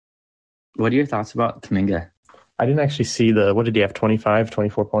 What are your thoughts about Kuminga? I didn't actually see what did he have? 25,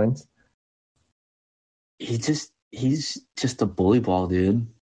 24 points? He's just a bully ball, dude.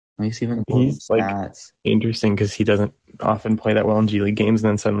 Let me see if I can pull He's like stats. Interesting because he doesn't often play that well in G League games, and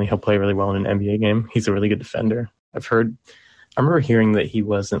then suddenly he'll play really well in an NBA game. He's a really good defender. I remember hearing that he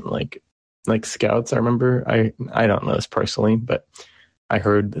wasn't like scouts. I remember I don't know this personally, but I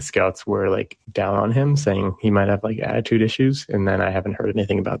heard the scouts were like down on him, saying he might have like attitude issues, and then I haven't heard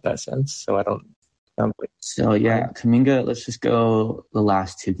anything about that since. So I don't. So yeah, Kuminga. Let's just go the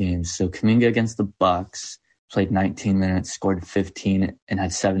last two games. So Kuminga against the Bucks played 19 minutes, scored 15, and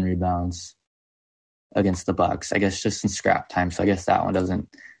had 7 rebounds against the Bucks. I guess just in scrap time. So I guess that one doesn't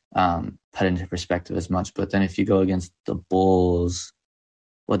put into perspective as much. But then if you go against the Bulls,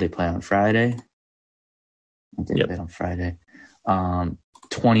 what they play on Friday? They played on Friday.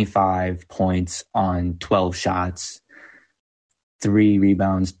 25 points on 12 shots, 3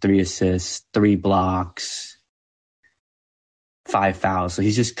 rebounds, 3 assists, 3 blocks, 5 fouls. So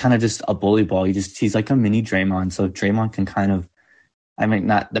he's just kind of just a bully ball. He's like a mini Draymond. So Draymond can kind of, I mean,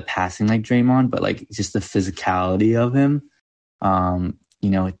 not the passing like Draymond, but like just the physicality of him.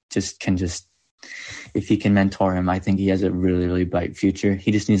 If he can mentor him, I think he has a really, really bright future.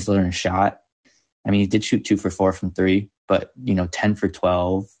 He just needs to learn a shot. I mean, he did shoot 2 for 4 from 3, but 10 for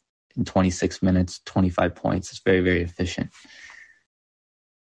 12 in 26 minutes, 25 points. It's very, very efficient.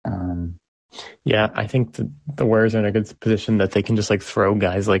 Yeah, I think the Warriors are in a good position that they can just like throw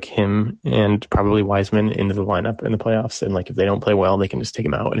guys like him and probably Wiseman into the lineup in the playoffs. And like if they don't play well, they can just take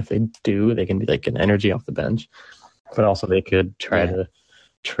him out. And if they do, they can be like an energy off the bench. But also they could try to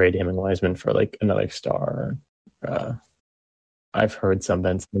trade him and Wiseman for like another star. I've heard some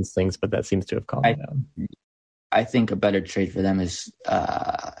Ben Simmons things, but that seems to have calmed down. I think a better trade for them is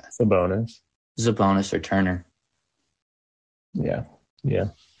Sabonis or Turner. Yeah.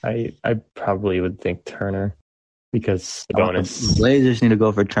 I probably would think Turner because Sabonis. Blazers need to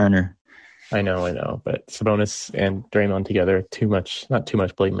go for Turner. I know, but Sabonis and Draymond together, not too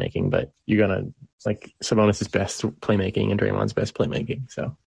much playmaking, but you're gonna like Sabonis' best playmaking and Draymond's best playmaking.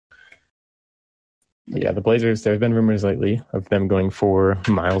 So yeah, the Blazers. There have been rumors lately of them going for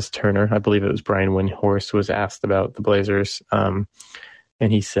Miles Turner. I believe it was Brian Windhorst was asked about the Blazers, and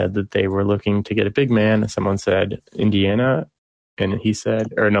he said that they were looking to get a big man. Someone said Indiana. And he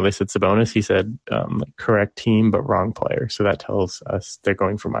said, or no, they said Sabonis. He said, correct team, but wrong player. So that tells us they're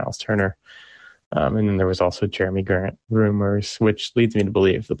going for Miles Turner. And then there was also Jeremy Grant rumors, which leads me to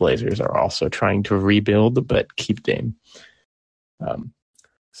believe the Blazers are also trying to rebuild, but keep Dame.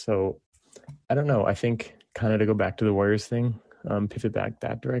 So I don't know. I think kind of to go back to the Warriors thing, pivot back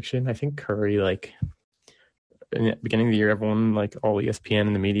that direction. I think Curry, like in the beginning of the year, everyone, like all ESPN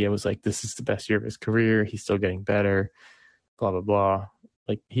and the media was like, this is the best year of his career. He's still getting better. Blah blah blah.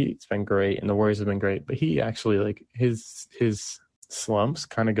 Like he's been great, and the Warriors have been great, but he actually like his slumps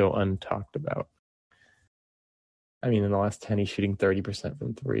kind of go untalked about. I mean, in the last 10, he's shooting 30%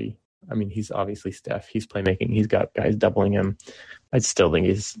 from 3. I mean, he's obviously Steph. He's playmaking. He's got guys doubling him. I still think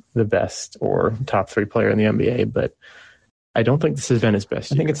he's the best or top 3 player in the NBA, but I don't think this has been his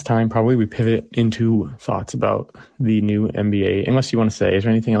best year. I think it's time probably we pivot into thoughts about the new NBA. Unless you want to say, is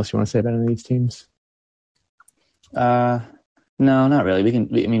there anything else you want to say about any of these teams? No, not really.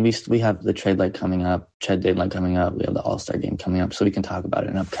 We have the trade deadline coming up. We have the All-Star game coming up, so we can talk about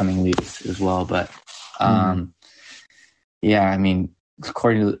it in upcoming weeks as well. But yeah, I mean,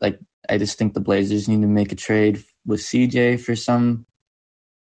 according to I just think the Blazers need to make a trade with CJ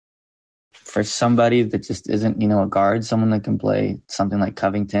for somebody that just isn't a guard, someone that can play something like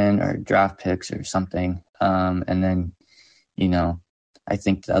Covington or draft picks or something. And then I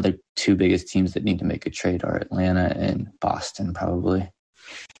think the other 2 biggest teams that need to make a trade are Atlanta and Boston, probably.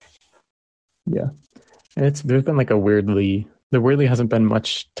 Yeah, and there's been like there weirdly hasn't been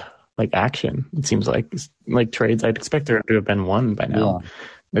much action. It seems like trades. I'd expect there to have been one by now. Yeah.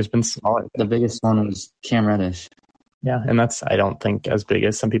 There's been smaller. The biggest one was Cam Reddish. Yeah, and that's, I don't think, as big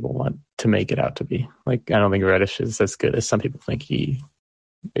as some people want to make it out to be. Like, I don't think Reddish is as good as some people think he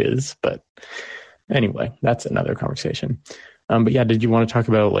is. But anyway, that's another conversation. But yeah, did you want to talk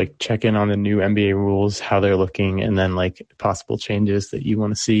about like check in on the new NBA rules, how they're looking, and then like possible changes that you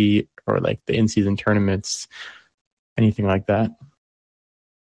want to see, or like the in-season tournaments, anything like that?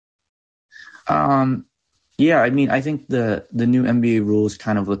 Yeah, I mean, I think the new NBA rules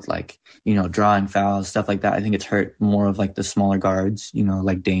kind of with like, drawing fouls, stuff like that. I think it's hurt more of like the smaller guards,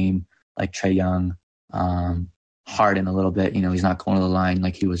 like Dame, like Trae Young, Harden a little bit. He's not going to the line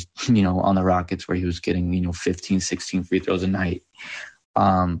like he was, on the Rockets where he was getting, 15, 16 free throws a night.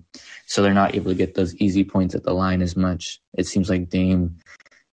 So they're not able to get those easy points at the line as much. It seems like Dame,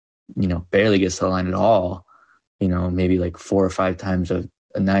 barely gets to the line at all, maybe like 4 or 5 times a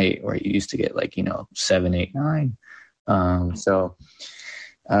night, where you used to get like 7, 8, 9. I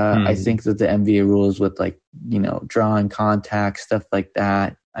think that the NBA rules with like drawing contact, stuff like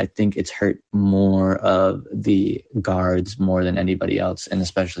that, I think it's hurt more of the guards more than anybody else, and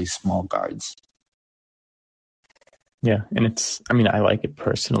especially small guards. Yeah, and I like it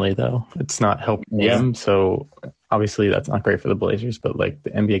personally though. It's not helping them, so obviously that's not great for the Blazers, but like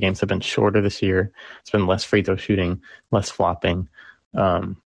the NBA games have been shorter this year. It's been less free throw shooting, less flopping.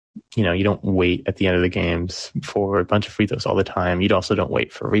 You don't wait at the end of the games for a bunch of free throws all the time. You also don't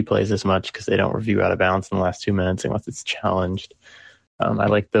wait for replays as much because they don't review out of bounds in the last 2 minutes unless it's challenged. I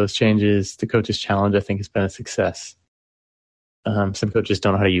like those changes. The coaches challenge, I think, has been a success. Some coaches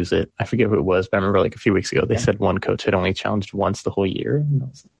don't know how to use it. I forget who it was, but I remember like a few weeks ago, they said one coach had only challenged once the whole year. And I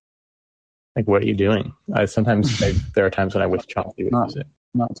was like, what are you doing? There are times when I wish Chauncey would use it.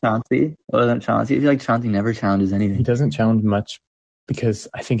 Not Chauncey. Wasn't Chauncey. I feel like Chauncey never challenges anything. He doesn't challenge much because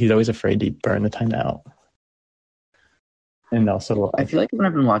I think he's always afraid to burn the timeout. And also, I feel like when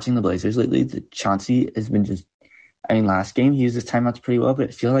I've been watching the Blazers lately, Chauncey has been last game he used his timeouts pretty well, but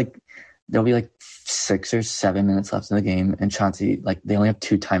I feel like there'll be like 6 or 7 minutes left in the game, and Chauncey, like, they only have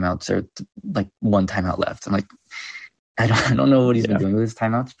 2 timeouts or like 1 timeout left. I'm like, I don't know what he's been doing with his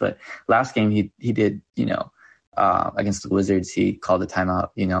timeouts, but last game he did, against the Wizards, he called a timeout.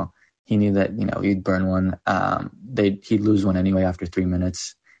 He knew that, he'd burn one. He'd lose one anyway after 3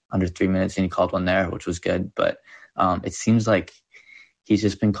 minutes, under 3 minutes, and he called one there, which was good. But it seems like he's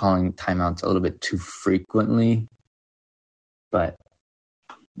just been calling timeouts a little bit too frequently. But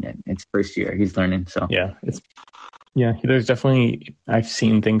yeah, it's first year. He's learning. So there's definitely, I've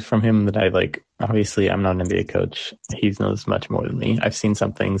seen things from him that I like. Obviously, I'm not an NBA coach. He knows much more than me. I've seen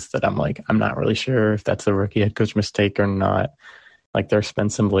some things that I'm like, I'm not really sure if that's a rookie head coach mistake or not. Like there's been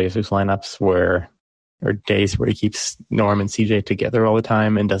some Blazers lineups or days where he keeps Norm and CJ together all the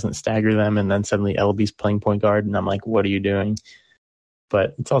time and doesn't stagger them, and then suddenly LB's playing point guard, and I'm like, what are you doing?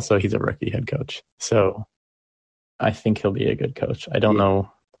 But it's also, he's a rookie head coach, so I think he'll be a good coach. I don't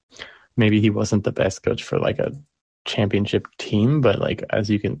know. Maybe he wasn't the best coach for like a championship team, but like, as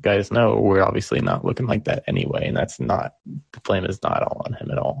you guys know, we're obviously not looking like that anyway, and the blame is not all on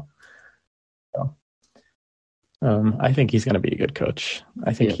him at all. So, I think he's going to be a good coach.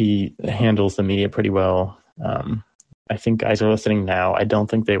 I think he handles the media pretty well. I think guys are listening now. I don't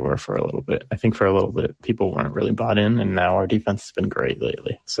think they were for a little bit. I think for a little bit, people weren't really bought in, and now our defense has been great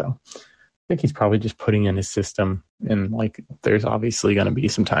lately. So I think he's probably just putting in his system, and like, there's obviously going to be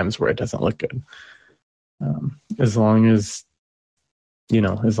some times where it doesn't look good. As long as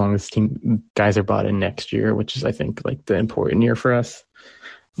team guys are bought in next year, which is, I think, like the important year for us,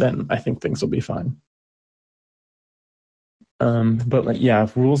 then I think things will be fine. But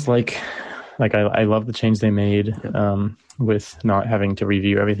like, rules like I love the change they made, with not having to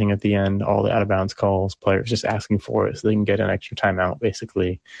review everything at the end, all the out of bounds calls, players just asking for it so they can get an extra timeout,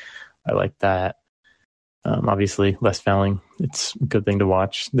 basically. I like that. Obviously, less fouling. It's a good thing to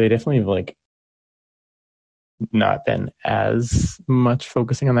watch. They definitely have like not been as much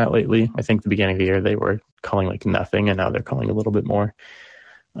focusing on that lately. I think the beginning of the year they were calling like nothing, and now they're calling a little bit more.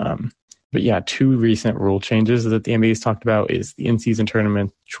 But yeah, 2 recent rule changes that the NBA has talked about is the in-season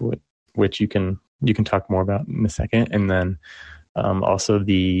tournament, which you can talk more about in a second, and then also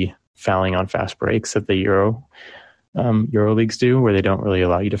the fouling on fast breaks that the Euro leagues do, where they don't really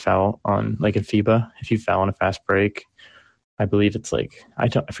allow you to foul on, like in FIBA. If you foul on a fast break, I believe it's like, I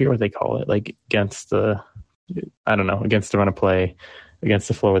forget what they call it, like against the run of play, against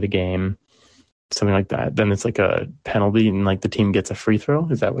the flow of the game, something like that. Then it's like a penalty, and like the team gets a free throw.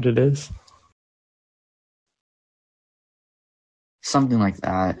 Is that what it is? Something like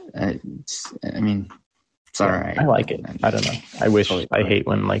that. It's all right. I like it. I don't know. I hate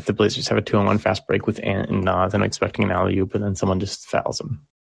when like the Blazers have a 2-on-1 fast break with Ant and Nas, and expecting an alley-oop, and then someone just fouls them.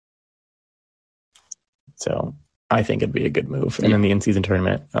 So I think it'd be a good move. And then the in-season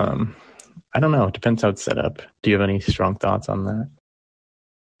tournament, I don't know. It depends how it's set up. Do you have any strong thoughts on that?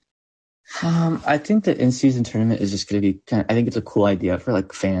 I think the in-season tournament is just going to be I think it's a cool idea for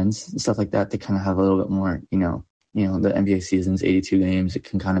like fans and stuff like that. They kind of have a little bit more, the NBA season's 82 games. It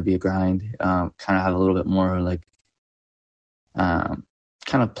can kind of be a grind, kind of have a little bit more like kind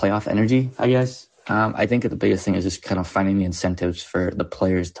of playoff energy, I guess. I think the biggest thing is just kind of finding the incentives for the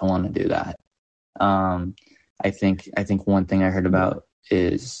players to want to do that. I think one thing I heard about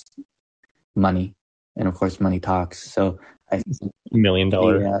is money, and of course money talks. So I think $1 million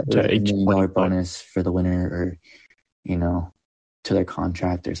 $1 million bonus for the winner, or to their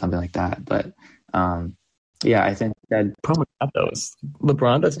contract or something like that. But I think that problem with that though is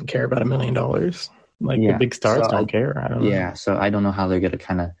LeBron doesn't care about $1 million. The big stars don't care. I don't know. Yeah, so I don't know how they're going to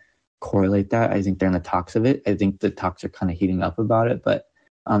kind of correlate that. I think they're in the talks of it. I think the talks are kind of heating up about it, but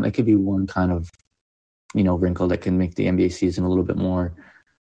it could be one kind of wrinkle that can make the NBA season a little bit more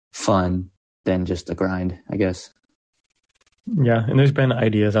fun than just a grind, I guess. Yeah, and there's been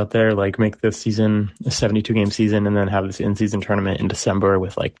ideas out there like make this season a 72-game season and then have this in-season tournament in December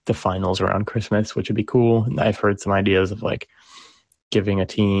with like the finals around Christmas, which would be cool. And I've heard some ideas of like giving a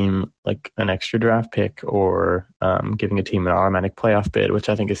team like an extra draft pick or giving a team an automatic playoff bid, which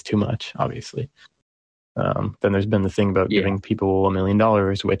I think is too much, obviously. Then there's been the thing about giving people $1 million,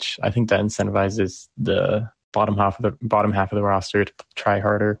 which I think that incentivizes the bottom half of the roster to try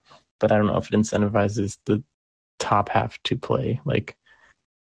harder. But I don't know if it incentivizes the top half to play. Like,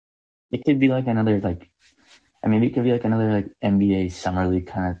 it could be like another NBA summer league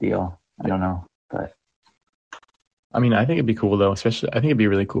kind of deal. I don't know, but I mean, I think it'd be cool though. Especially, I think it'd be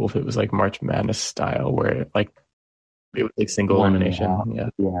really cool if it was like March Madness style, where it was like single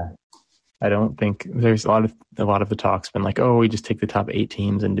elimination. Yeah. I don't think there's a lot of the talks been like, oh, we just take the top 8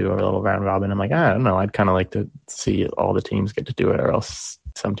 teams and do a little round robin. I'm like, I don't know. I'd kind of like to see all the teams get to do it, or else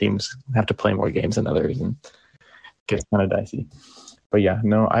some teams have to play more games than others and it gets kind of dicey. But yeah,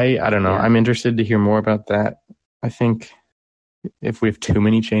 no, I don't know. Yeah. I'm interested to hear more about that. I think if we have too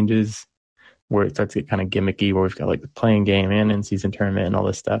many changes where it starts to get kind of gimmicky, where we've got like the playing game and in-season tournament and all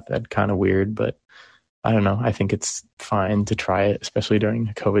this stuff, that's kind of weird. But I don't know. I think it's fine to try it, especially during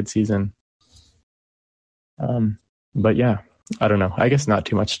a COVID season. But yeah, I don't know. I guess not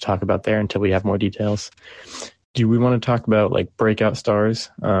too much to talk about there until we have more details. Do we want to talk about like breakout stars?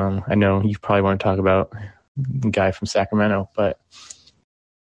 I know you probably want to talk about the guy from Sacramento, but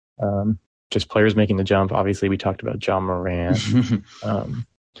just players making the jump. Obviously, we talked about John Moran.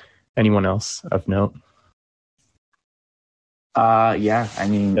 Anyone else of note? Yeah. I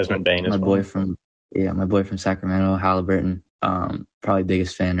mean, Desmond Bane my boy from Sacramento, Halliburton. Probably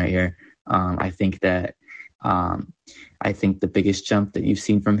biggest fan right here. I think the biggest jump that you've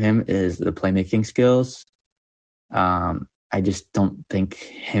seen from him is the playmaking skills. I just don't think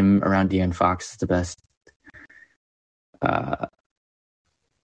him around De'Aaron Fox is the best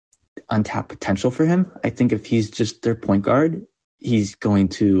untapped potential for him. I think if he's just their point guard, he's going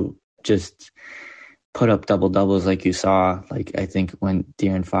to just put up double doubles like you saw. Like, I think when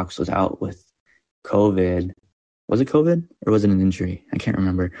De'Aaron Fox was out with COVID, was it COVID or was it an injury? I can't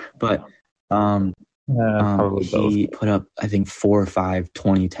remember. But he put up, I think, 4 or 5,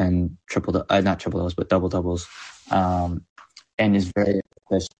 20, 10 not triple doubles, but double doubles. And is very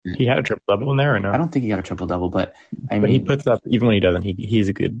efficient. He had a triple double in there, or no? I don't think he got a triple double, but he puts up, even when he doesn't, he's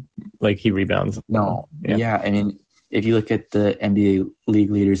a good, like, he rebounds. No, yeah. I mean, if you look at the NBA league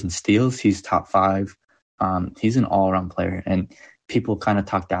leaders in steals, he's top 5. He's an all-around player, and people kind of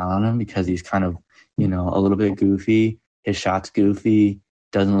talk down on him because he's kind of, a little bit goofy. His shot's goofy.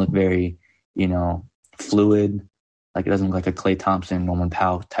 Doesn't look very, fluid. Like, it doesn't look like a Klay Thompson, Norman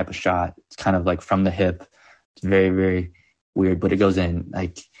Powell type of shot. It's kind of like from the hip. It's very, very weird, but it goes in.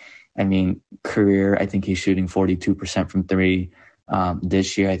 Like, I mean, career, I think he's shooting 42% from 3.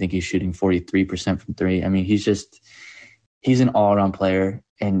 This year, I think he's shooting 43% from 3. I mean, he's an all-around player,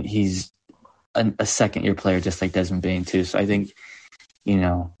 and he's a second-year player just like Desmond Bane too. So I think,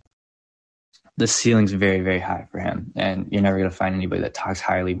 the ceiling's very, very high for him, and you're never going to find anybody that talks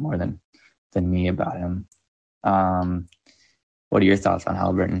highly more than me about him. What are your thoughts on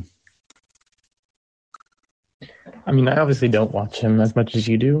Halliburton? I mean, I obviously don't watch him as much as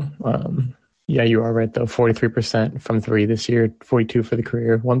you do. Yeah, you are right, though. 43% from 3 this year, 42 for the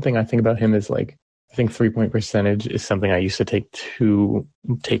career. One thing I think about him is, like, I think 3-point percentage is something I used to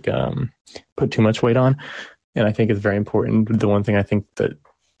put too much weight on, and I think it's very important. The one thing I think that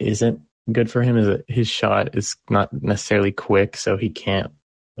isn't good for him is that his shot is not necessarily quick, so he can't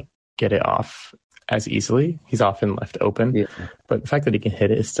get it off as easily. He's often left open, but the fact that he can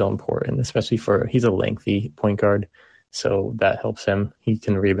hit it is still important, especially he's a lengthy point guard, so that helps him. He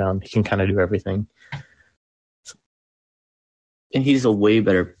can rebound. He can kind of do everything. And he's a way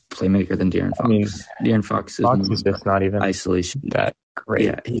better playmaker than De'Aaron Fox. I mean, De'Aaron Fox is just not even isolation that great.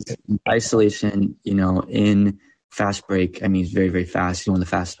 Yeah, he's isolation, in fast break. I mean, he's very, very fast. He's one of the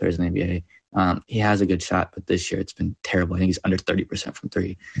fastest players in the NBA. He has a good shot, but this year it's been terrible. I think he's under 30% from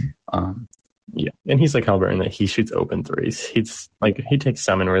three. Yeah, and he's like Halliburton that he shoots open threes. He's like, he takes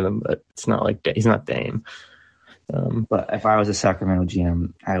some in rhythm, but it's not like he's not Dame. But if I was a Sacramento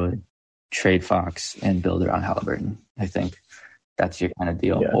GM, I would trade Fox and build around Halliburton. I think that's your kind of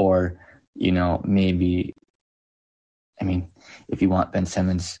deal. Yeah. Or, maybe, I mean, if you want Ben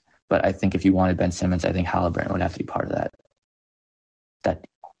Simmons, but I think if you wanted Ben Simmons, I think Halliburton would have to be part of that.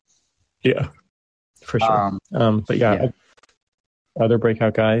 Yeah, for sure. But yeah. Other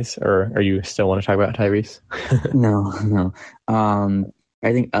breakout guys, or are you still want to talk about Tyrese? No.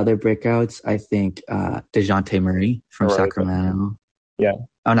 I think other breakouts, DeJounte Murray from Sacramento. Yeah.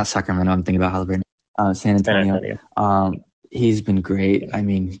 Oh, not Sacramento. I'm thinking about Halliburton. San Antonio. He's been great. I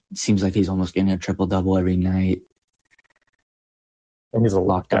mean, seems like he's almost getting a triple-double every night. And he's a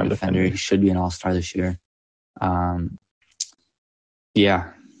lockdown defender. He should be an all-star this year.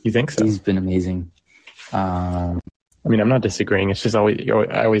 Yeah. You think so? He's been amazing. I mean, I'm not disagreeing. It's just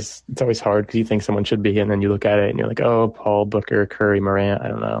it's always hard because you think someone should be, and then you look at it and you're like, oh, Paul, Booker, Curry, Morant. I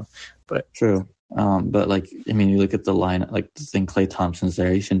don't know, but true. But you look at the line, the thing Klay Thompson's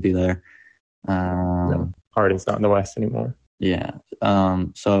there. He shouldn't be there. No, Harden's not in the West anymore. Yeah.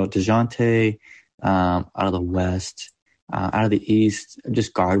 So DeJounte, out of the West, out of the East,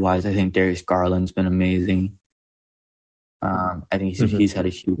 just guard wise, I think Darius Garland's been amazing. I think he's had a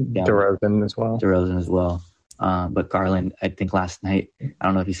huge gap. DeRozan as well. But Garland, I think last night, I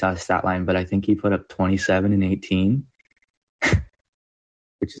don't know if you saw his stat line, but I think he put up 27 and 18,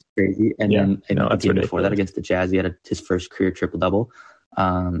 which is crazy. And then the game before that against the Jazz, he had his first career triple-double.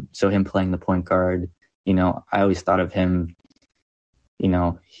 So him playing the point guard, I always thought of him,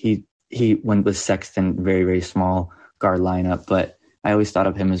 he went with Sexton, very, very small guard lineup, but I always thought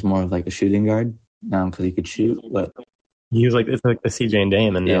of him as more of like a shooting guard because he could shoot. But he was it's like the CJ and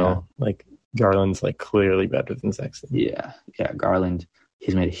Dame, and now Garland's clearly better than Sexton. Yeah, Garland,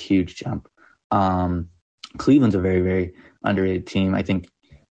 he's made a huge jump. Cleveland's a very, very underrated team. I think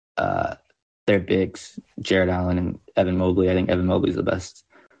their bigs, Jared Allen and Evan Mobley. I think Evan Mobley's the best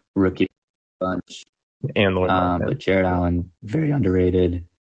rookie bunch. And but Jared Allen, very underrated.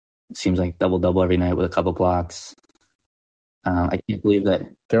 Seems like double-double every night with a couple blocks. I can't believe that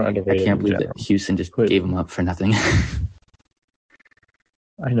they're underrated. I can't believe that Houston just gave him up for nothing.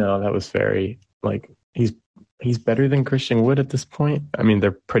 I know, that was very he's better than Christian Wood at this point. I mean,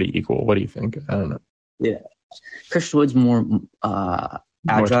 they're pretty equal. What do you think? I don't know. Yeah, Christian Wood's more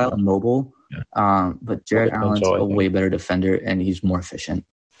agile and mobile. Yeah. But Jared Allen's a way better defender, and he's more efficient.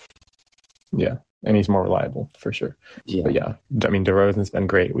 Yeah, and he's more reliable for sure. Yeah. But yeah, I mean, DeRozan's been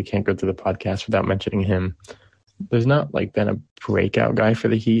great. We can't go through the podcast without mentioning him. There's not been a breakout guy for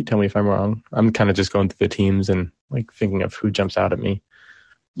the Heat. Tell me if I'm wrong. I'm kind of just going through the teams and thinking of who jumps out at me.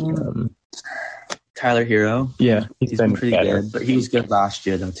 Tyler Hero. Yeah, he's been pretty good, but he was good last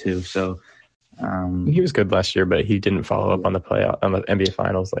year though too. So he was good last year, but he didn't follow up on the NBA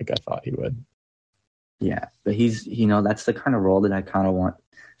Finals like I thought he would. Yeah, but he's that's the kind of role that I kind of want.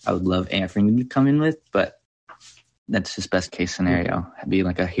 I would love Anfernee to come in with, but that's his best case scenario. Be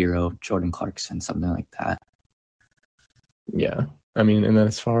like a Hero, Jordan Clarkson, something like that. Yeah, I mean, and then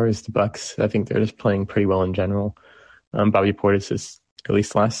as far as the Bucks, I think they're just playing pretty well in general. Bobby Portis has, at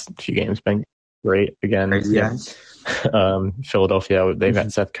least last few games, been great again. Philadelphia, they've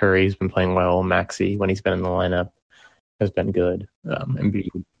had Seth Curry, he's been playing well. Maxey, when he's been in the lineup, has been good.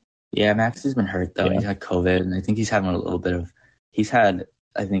 Yeah, Maxey's been hurt though. Yeah. He's had COVID, and I think he's having a little bit of. He's had,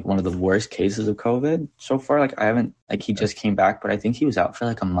 I think, one of the worst cases of COVID so far. I haven't, he just came back, but I think he was out for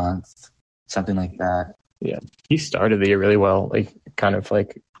a month, something like that. Yeah, he started the year really well, kind of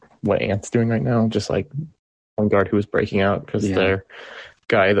what Ant's doing right now, just one guard who was breaking out because their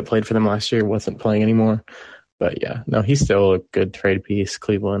guy that played for them last year wasn't playing anymore. But yeah, no, he's still a good trade piece.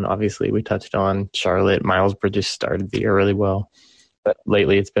 Cleveland, obviously, we touched on. Charlotte, Miles Bridges started the year really well. But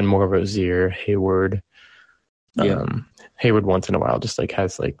lately it's been more Rozier, Hayward. Hayward once in a while just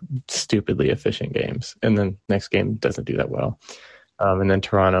has stupidly efficient games. And then next game doesn't do that well. And then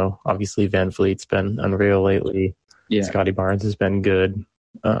Toronto, obviously Van Vliet's been unreal lately. Yeah. Scotty Barnes has been good.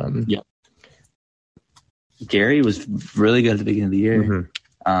 Gary was really good at the beginning of the year,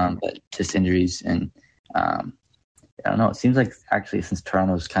 but just injuries. And I don't know. It seems like actually since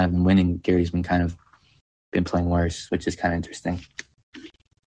Toronto's kind of been winning, Gary's been playing worse, which is kind of interesting.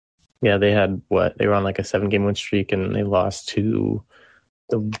 Yeah, they had they were on like a 7-game win streak, and they lost to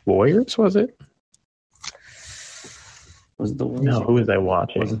the Warriors. Was it? Was it the Warriors? No, who was I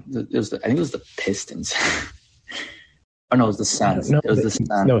watching? I think it was the Pistons. Oh no, it was the Suns. No, it was the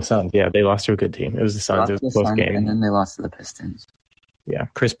Suns. No, Suns. Yeah, they lost to a good team. It was the Suns. It was a close game, and then they lost to the Pistons. Yeah,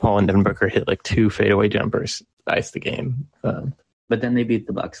 Chris Paul and Devin Booker hit like 2 fadeaway jumpers, iced the game. But then they beat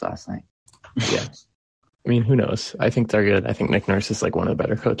the Bucks last night. Yeah. I mean, who knows? I think they're good. I think Nick Nurse is like one of the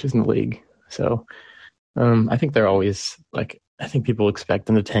better coaches in the league. So I think they're always like, I think people expect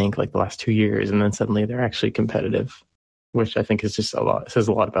them to tank like the last 2 years, and then suddenly they're actually competitive, which I think is just says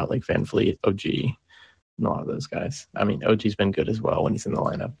a lot about like Van Fleet, OG, and a lot of those guys. I mean, OG's been good as well when he's in the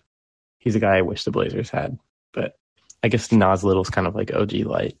lineup. He's a guy I wish the Blazers had, but I guess Nas Little's kind of like OG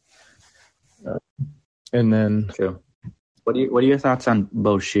light. And then true. What are your thoughts on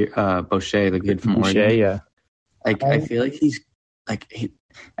Boucher, the kid from Oregon? Yeah. Like I feel like he's like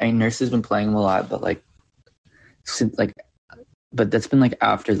Nurse has been playing him a lot, but but that's been like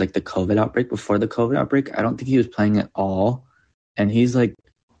after like the COVID outbreak. Before the COVID outbreak, I don't think he was playing at all, and he's like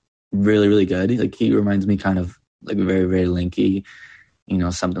really really good. Like he reminds me kind of like very very lanky,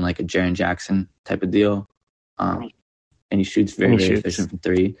 something like a Jaren Jackson type of deal. And he shoots very efficient from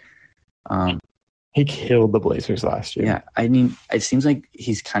 3. He killed the Blazers last year. Yeah, I mean, it seems like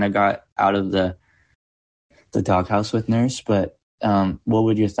he's kind of got out of the doghouse with Nurse, but what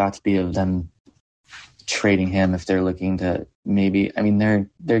would your thoughts be of them trading him if they're looking to maybe? I mean,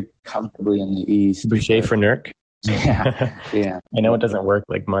 they're comfortably in the East. Boucher for Nurk? Yeah. I know it doesn't work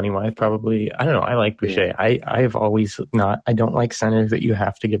like money-wise probably. I don't know. I like Boucher. Yeah. I've always I don't like centers that you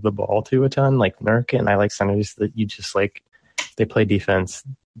have to give the ball to a ton like Nurk, and I like centers that you just like, they play defense.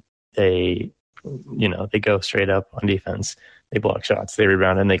 They go straight up on defense. They block shots, they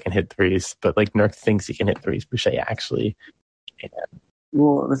rebound, and they can hit threes. But like Nurk thinks he can hit threes. Boucher actually can.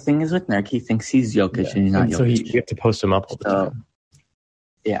 Well, the thing is with Nurk, he thinks he's Jokic, and he's not Jokic. So you have to post him up all the time.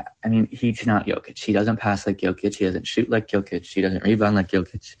 Yeah, I mean, he's not Jokic. He doesn't pass like Jokic. He doesn't shoot like Jokic. He doesn't rebound like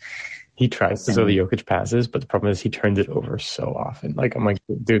Jokic. He tries to throw the Jokic passes, but the problem is he turns it over so often. Like, I'm like,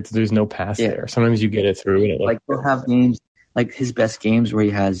 dude, there's no pass there. Sometimes you get it through, and it he'll have games like his best games where he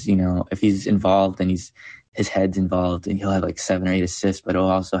has, if he's involved and his head's involved, and he'll have like 7 or 8 assists, but he'll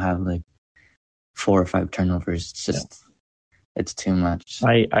also have like 4 or 5 turnovers. It's just, it's too much.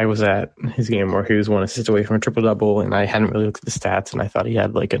 I was at his game where he was 1 assist away from a triple-double, and I hadn't really looked at the stats, and I thought he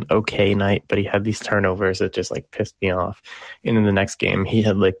had like an okay night, but he had these turnovers that just like pissed me off. And in the next game, he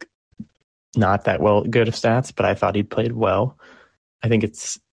had like not that good of stats, but I thought he'd played well. I think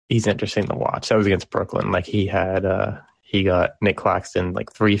he's interesting to watch. That was against Brooklyn. Like he got Nick Claxton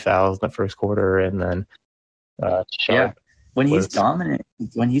like 3 fouls in the first quarter, and then he's dominant,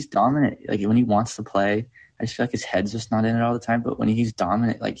 like when he wants to play, I just feel like his head's just not in it all the time. But when he's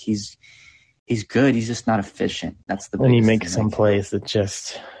dominant, like he's good. He's just not efficient. That's the. And he makes some plays that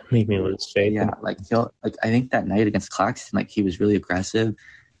just make me lose faith. Yeah, I think that night against Claxton, like he was really aggressive.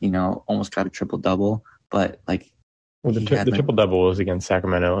 Almost got a triple-double, but like. Well, the triple-double was against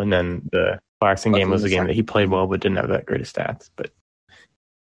Sacramento, and then the Claxton game was a game that he played well but didn't have that great of stats. But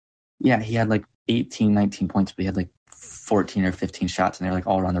yeah, he had like 18, 19 points, but he had like 14 or 15 shots, and they're like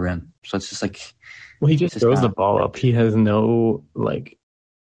all around the rim. So it's just like... Well, he just throws the ball up. He has no, like...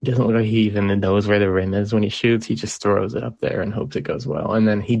 It doesn't look like he even knows where the rim is when he shoots. He just throws it up there and hopes it goes well. And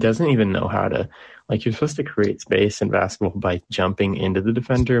then he doesn't even know how to... Like, you're supposed to create space in basketball by jumping into the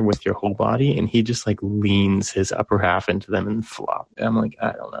defender with your whole body, and he just, like, leans his upper half into them and flop. And I'm like,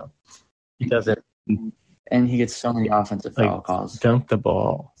 I don't know. He does it. And he gets so many offensive foul calls. Dunk the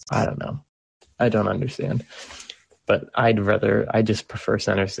ball. I don't know. I don't understand. But I just prefer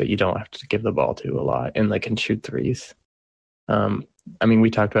centers that you don't have to give the ball to a lot and, like, can shoot threes. I mean, we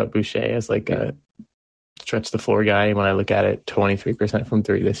talked about Boucher as, like, a stretch the floor guy. When I look at it, 23% from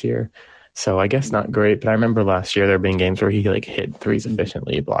 3 this year. So I guess not great, but I remember last year there being games where he like hit threes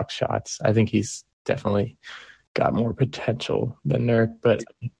efficiently, blocked shots. I think he's definitely got more potential than Nurk, but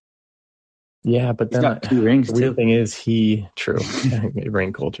yeah, but then he's got 2 rings the weird too. Thing is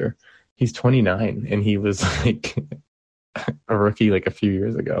ring culture. He's 29 and he was like a rookie like a few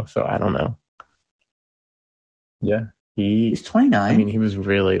years ago. So I don't know. Yeah, he's 29. I mean, he was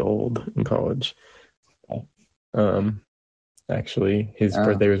really old in college. Actually, his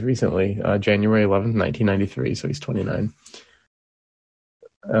birthday was recently, January 11th, 1993, so he's 29.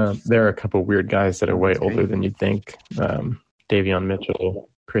 There are a couple weird guys that are way older than you'd think. Davion Mitchell,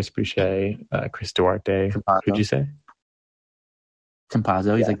 Chris Boucher, Chris Duarte. Campazzo. Who'd you say?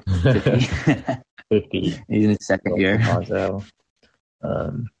 Campazzo, he's like 50. 50. He's in his second year.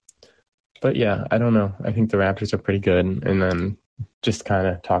 But yeah, I don't know. I think the Raptors are pretty good. And then just kind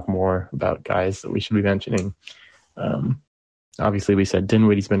of talk more about guys that we should be mentioning. Obviously, we said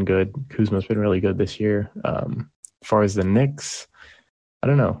Dinwiddie's been good. Kuzma's been really good this year. As far as the Knicks, I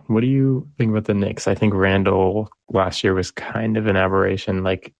don't know. What do you think about the Knicks? I think Randall last year was kind of an aberration.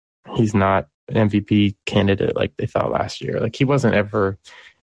 Like, he's not an MVP candidate like they thought last year. Like, he wasn't ever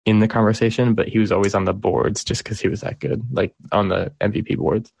in the conversation, but he was always on the boards just because he was that good, like on the MVP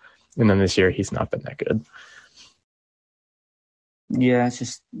boards. And then this year, he's not been that good. Yeah, it's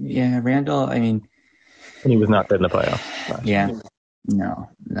just, Randall, I mean. And he was not good in the playoffs. Yeah. No.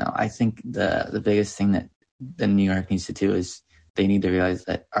 I think the biggest thing that the New York needs to do is they need to realize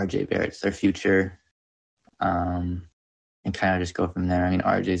that RJ Barrett's their future, and kind of just go from there. I mean,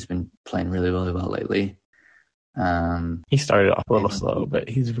 RJ's been playing really, really well lately. He started off a little slow, but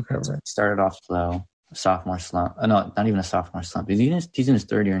he's recovering. Started off slow. Sophomore slump. Oh, no, not even a sophomore slump. He's in his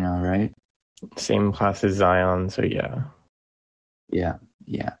third year now, right? Same class as Zion, so yeah. Yeah.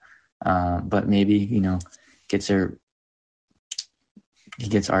 But maybe, he gets RJ,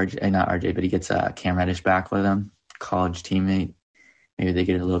 not RJ, but he gets Cam Reddish back with him, college teammate. Maybe they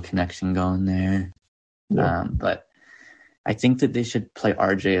get a little connection going there. Yeah. But I think that they should play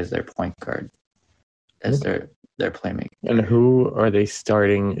RJ as their point guard, as their playmaker. And who are they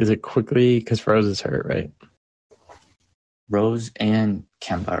starting? Is it quickly? Because Rose is hurt, right? Rose and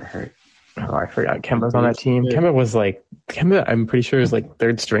Kemba are hurt. Oh, I forgot Kemba's on that team. Kemba, I'm pretty sure, is like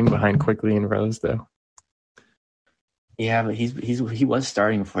third string behind Quickly and Rose, though. Yeah, but he was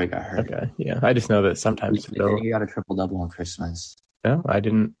starting before he got hurt. Okay, yeah. I just know that sometimes he got a triple-double on Christmas. No, I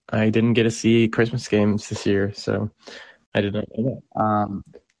didn't get to see Christmas games this year, so I didn't know that.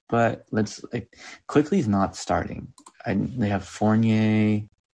 But Quickly's not starting. They have Fournier.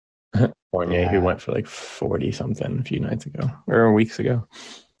 Who went for like 40 something a few nights ago or weeks ago.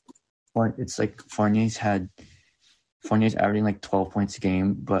 It's like Fournier's averaging like 12 points a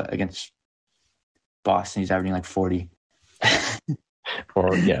game, but against Boston, he's averaging like 40.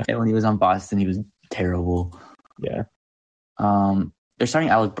 Yeah. And when he was on Boston, he was terrible. Yeah. They're starting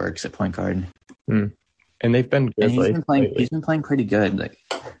Alec Burks at point guard. And they've been good. And he's been playing pretty good.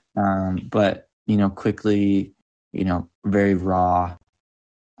 But Quickly, very raw,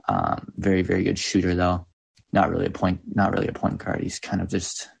 very, very good shooter though. Not really a point guard. He's kind of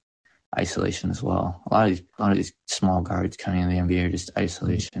just isolation as well. A lot of these small guards coming in the NBA are just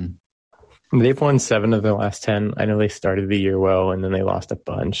isolation. They've won 7 of their last 10. I know they started the year well, and then they lost a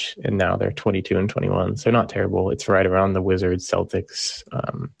bunch, and now they're 22-21. So not terrible. It's right around the Wizards, Celtics,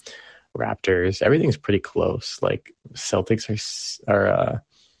 Raptors. Everything's pretty close. Like, Celtics are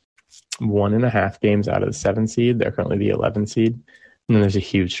 1.5 games out of the 7 seed. They're currently the 11 seed. And then there's a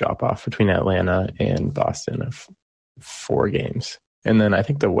huge drop off between Atlanta and Boston of 4 games. And then I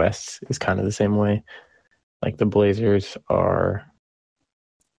think the West is kind of the same way. Like, the Blazers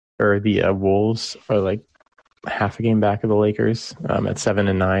the Wolves are like half a game back of the Lakers at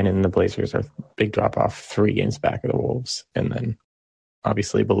 7-9, and the Blazers are big drop off 3 games back of the Wolves. And then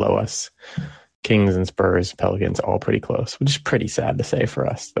obviously below us, Kings and Spurs, Pelicans, all pretty close, which is pretty sad to say for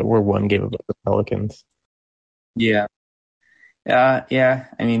us that we're 1 game above the Pelicans. Yeah. I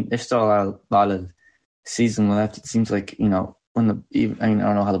mean, there's still a lot of season left. It seems like, I don't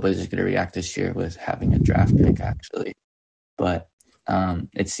know how the Blazers are going to react this year with having a draft pick, actually. But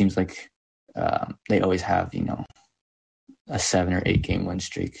it seems like they always have, a 7 or 8 game win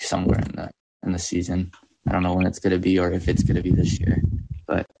streak somewhere in the season. I don't know when it's going to be or if it's going to be this year.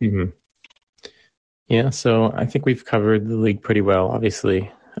 But yeah, so I think we've covered the league pretty well. Obviously,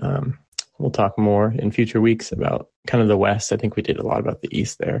 we'll talk more in future weeks about kind of the West. I think we did a lot about the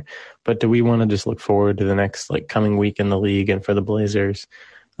East there. But do we want to just look forward to the next coming week in the league and for the Blazers?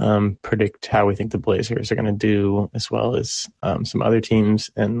 Predict how we think the Blazers are going to do, as well as some other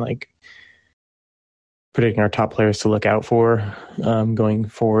teams, and predicting our top players to look out for going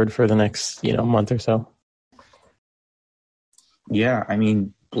forward for the next month or so. Yeah, I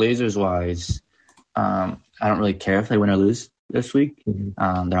mean, Blazers wise, I don't really care if they win or lose this week.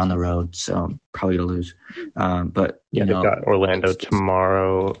 Mm-hmm. They're on the road, so probably to lose. But they've got Orlando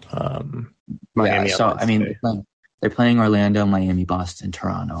tomorrow. Miami. Yeah, so I mean, they're playing Orlando, Miami, Boston,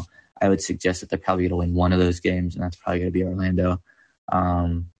 Toronto. I would suggest that they're probably going to win one of those games, and that's probably going to be Orlando.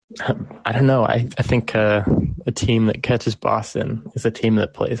 I don't know. I think a team that catches Boston is a team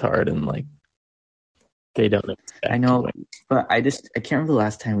that plays hard and they don't expect. I know, but I can't remember the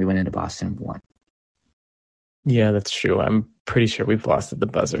last time we went into Boston and won. Yeah, that's true. I'm pretty sure we've lost at the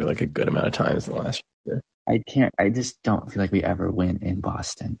buzzer a good amount of times in the last year. I just don't feel like we ever win in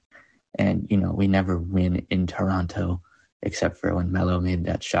Boston. And, we never win in Toronto except for when Melo made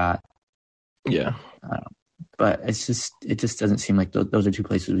that shot. Yeah. But it just doesn't seem like those are two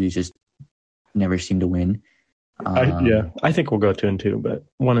places we just never seem to win. I think we'll go 2-2, but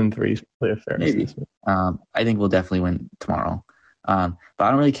 1-3 is probably a fair maybe. assessment. I think we'll definitely win tomorrow. But I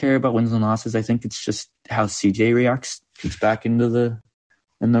don't really care about wins and losses. I think it's just how CJ reacts. Gets back in the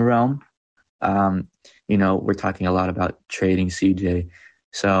realm. We're talking a lot about trading CJ.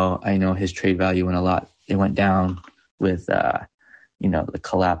 So I know his trade value went a lot. It went down with, the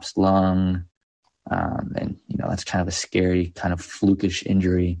collapsed lung. And that's kind of a scary, kind of flukish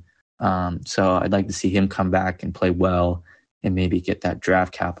injury. So I'd like to see him come back and play well and maybe get that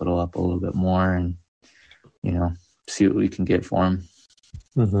draft capital up a little bit more and, see what we can get for him.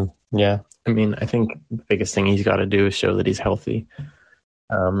 Mm-hmm. Yeah. I mean, I think the biggest thing he's got to do is show that he's healthy.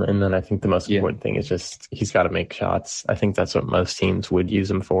 And then I think the most important thing is just he's got to make shots. I think that's what most teams would use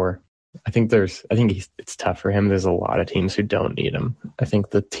him for. I think it's tough for him. There's a lot of teams who don't need him. I think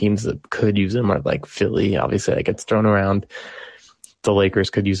the teams that could use him are like Philly. Obviously, that gets thrown around. The Lakers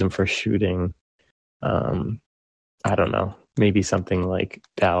could use him for shooting. I don't know. Maybe something like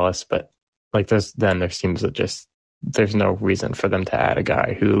Dallas, but like there's teams that just there's no reason for them to add a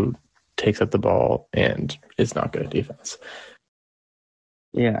guy who takes up the ball and is not good at defense.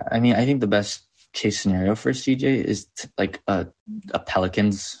 Yeah, I mean, I think the best case scenario for CJ is like a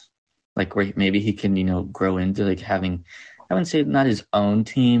Pelicans, like where maybe he can, grow into like having, I wouldn't say not his own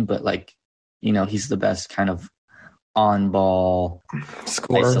team, but like, he's the best kind of on-ball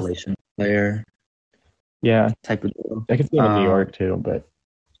Score. Isolation player. Yeah, type of deal. I could see him in New York too, but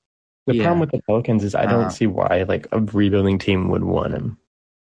the problem with the Pelicans is I don't see why like a rebuilding team would want him.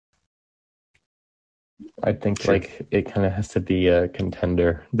 I think like it kind of has to be a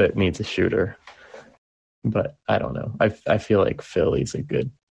contender that needs a shooter, but I don't know. I feel like Philly's a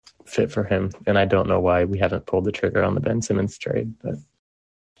good fit for him, and I don't know why we haven't pulled the trigger on the Ben Simmons trade, but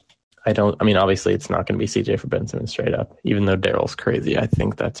I mean, obviously it's not going to be CJ for Ben Simmons straight up, even though Daryl's crazy. I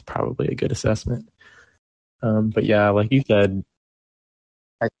think that's probably a good assessment. But yeah, like you said,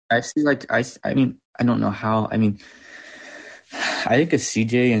 I see. Like I mean, I don't know how. I mean, I think a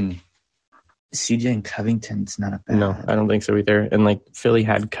CJ and Covington's not a bad. No, I don't think so either. And like Philly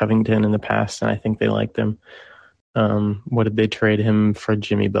had Covington in the past, and I think they liked him. What did they trade him for?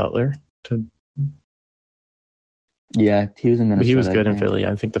 Jimmy Butler? Yeah, he was in Minnesota. He was good in Philly.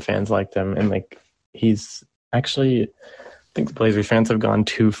 I think the fans liked him, and like he's actually. I think the Blazers fans have gone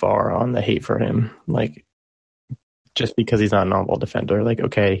too far on the hate for him. Like just because he's not an on-ball defender. Like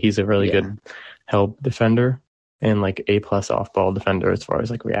okay, he's a really good help defender and like A+ off-ball defender as far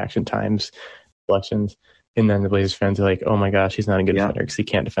as like reaction times, deflections. And then the Blazers fans are like, oh my gosh, he's not a good defender because he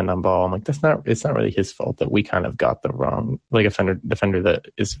can't defend on ball. I'm like, it's not really his fault that we kind of got the wrong, like a defender that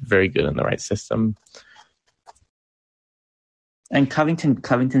is very good in the right system. And Covington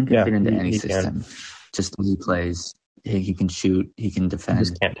can fit into any system. Just as he plays, he can shoot, he can defend. He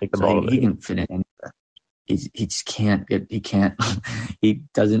just can't take the ball. He can fit in anywhere. He just can't. He can't. He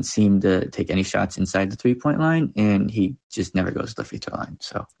doesn't seem to take any shots inside the 3-point line, and he just never goes to the free throw line.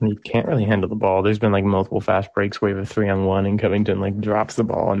 So he can't really handle the ball. There's been like multiple fast breaks where we have a 3-on-1, and Covington like drops the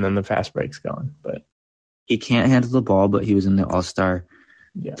ball, and then the fast break's gone. But he can't handle the ball. But he was in the All-Star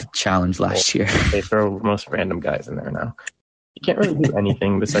challenge last year. They throw most random guys in there now. He can't really do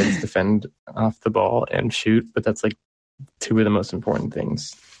anything besides defend off the ball and shoot, but that's like two of the most important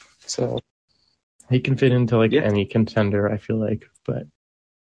things. So he can fit into like any contender, I feel like, but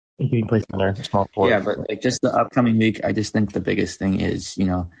he can play center, small forward. Yeah, but like just the upcoming week, I just think the biggest thing is,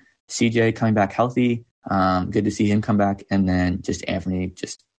 CJ coming back healthy. Good to see him come back, and then just Anfernee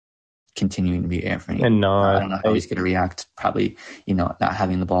just continuing to be Anfernee. And I don't know how he's going to react. Probably, not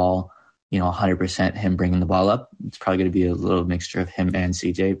having the ball. 100% him bringing the ball up. It's probably going to be a little mixture of him and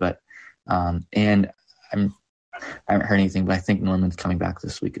CJ, but and I haven't heard anything, but I think Norman's coming back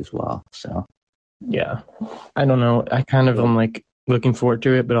this week as well. So yeah, I don't know. I kind of am like looking forward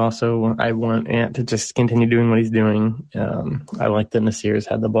to it, but also I want Ant to just continue doing what he's doing. I like that Nassir's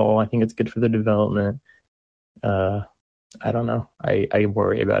had the ball. I think it's good for the development. I don't know. I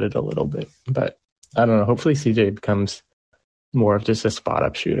worry about it a little bit, but I don't know. Hopefully CJ becomes more of just a spot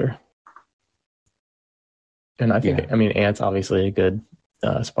up shooter. And I think, I mean, Ant's obviously a good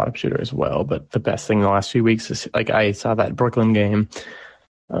spot up shooter as well. But the best thing in the last few weeks is like I saw that Brooklyn game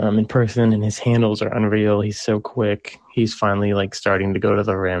in person, and his handles are unreal. He's so quick. He's finally like starting to go to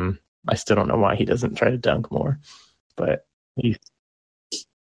the rim. I still don't know why he doesn't try to dunk more, but we've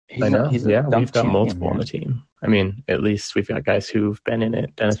got multiple on the team. I mean, at least we've got guys who've been in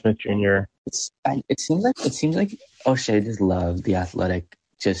it. Dennis Smith Jr. It seems like O'Shea just loves the athletic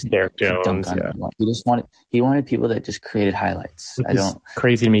just Derek dunk Jones, on yeah. everyone. He wanted people that just created highlights. Which is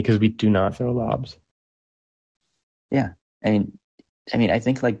crazy to me because we do not throw lobs. Yeah, I mean, I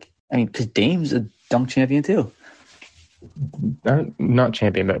think because Dame's a dunk champion too. Not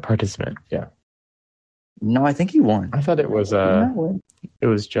champion, but participant. Yeah. No, I think he won. I thought it was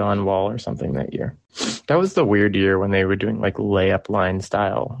John Wall or something that year. That was the weird year when they were doing like layup line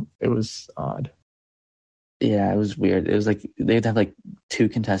style. It was odd. Yeah, it was weird. It was like they'd have like two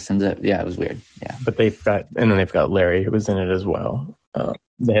contestants. It was weird. Yeah, but they've got Larry who was in it as well.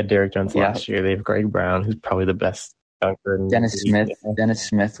 They had Derek Jones last year. They have Greg Brown, who's probably the best dunker. Dennis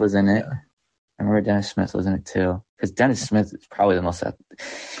Smith was in it. Yeah. I remember Dennis Smith was in it too, because Dennis Smith is probably the most,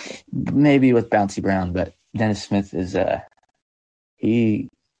 maybe with Bouncy Brown, but Dennis Smith is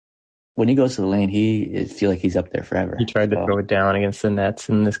when he goes to the lane, he feel like he's up there forever. He tried to throw it down against the Nets,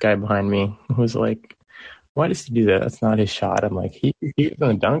 and this guy behind me was like, "Why does he do that? That's not his shot." I'm like, "He's in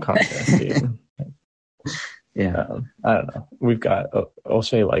a dunk contest, dude." Yeah, I don't know. We've got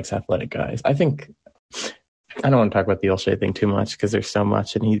Olshey likes athletic guys. I think I don't want to talk about the Olshey thing too much because there's so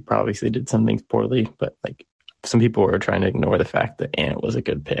much, and he obviously did some things poorly. But like some people were trying to ignore the fact that Ant was a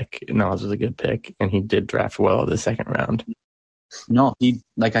good pick, Nas was a good pick, and he did draft well the second round. No,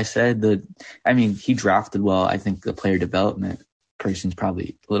 like I said, he drafted well. I think the player development person's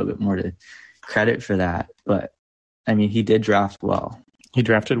probably a little bit more to credit for that. But I mean, he did draft well. He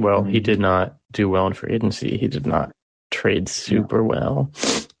drafted well. He did not do well in free agency. He did not trade super well,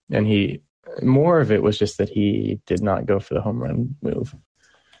 and more of it was just that he did not go for the home run move.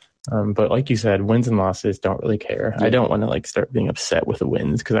 But like you said, wins and losses, don't really care. Yeah. I don't want to like start being upset with the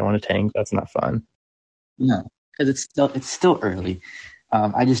wins because I want to tank. That's not fun. No, because it's still early.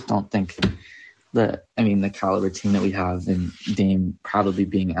 I just don't think the caliber team that we have and Dame probably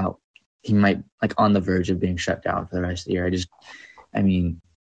being out, he might like on the verge of being shut down for the rest of the year. It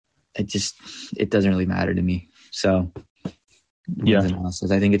doesn't really matter to me. So wins and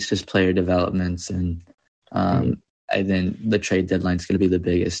losses, I think it's just player developments, and I think the trade deadline is going to be the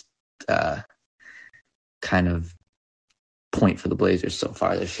biggest kind of point for the Blazers so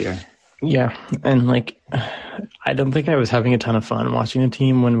far this year. Yeah, and like I don't think I was having a ton of fun watching the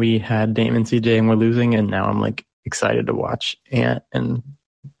team when we had Dame and CJ and we're losing, and now I'm like excited to watch Ant and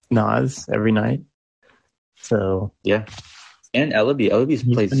Nas every night. So yeah. And Ellaby's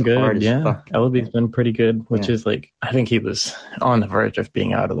played so hard as fuck. Ellaby's been pretty good, which is like, I think he was on the verge of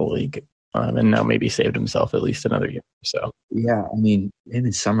being out of the league, and now maybe saved himself at least another year. So yeah, I mean, him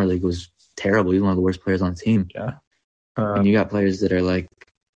in summer league was terrible. He's one of the worst players on the team. Yeah, and you got players that are like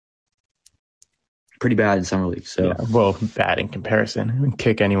pretty bad in summer league. So bad in comparison. I mean,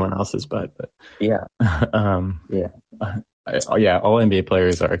 kick anyone else's butt, but all NBA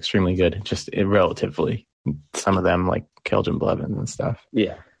players are extremely good, just relatively. Some of them like Keldon Blevins and stuff.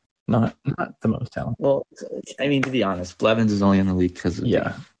 Yeah. Not the most talented. Well, I mean, to be honest, Blevins is only in the league because of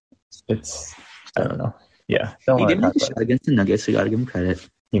it's I don't know. Yeah. He did make a shot against the Nuggets, so you gotta give him credit.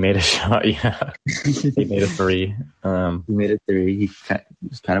 He made a shot, yeah. He made a three. He made a three. It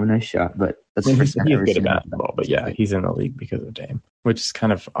was kind of a nice shot, but that's he's good at basketball. But yeah, he's in the league because of Dame, which is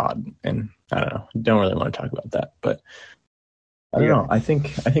kind of odd. And I don't know. Don't really want to talk about that, but I don't know. I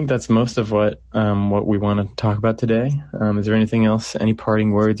think that's most of what we want to talk about today. Is there anything else? Any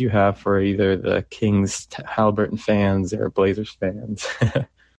parting words you have for either the Kings, Halliburton fans, or Blazers fans?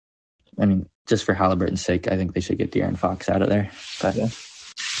 I mean, just for Halliburton's sake, I think they should get De'Aaron Fox out of there. But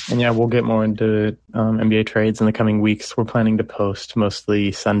and we'll get more into NBA trades in the coming weeks. We're planning to post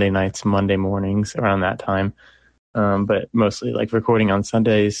mostly Sunday nights, Monday mornings around that time, but mostly like recording on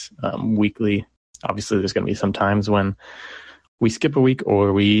Sundays weekly. Obviously, there's going to be some times when we skip a week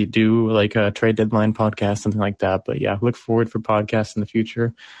or we do like a trade deadline podcast, something like that. But yeah, look forward for podcasts in the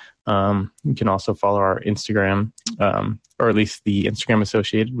future. You can also follow our Instagram, or at least the Instagram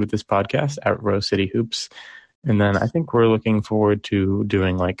associated with this podcast at Rose City Hoops. And then I think we're looking forward to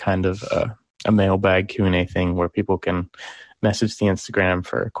doing like kind of a mailbag Q&A thing where people can message the Instagram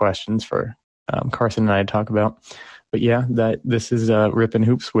for questions for Carson and I to talk about. But yeah, this is Rippin'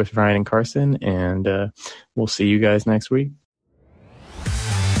 Hoops with Ryan and Carson, and we'll see you guys next week.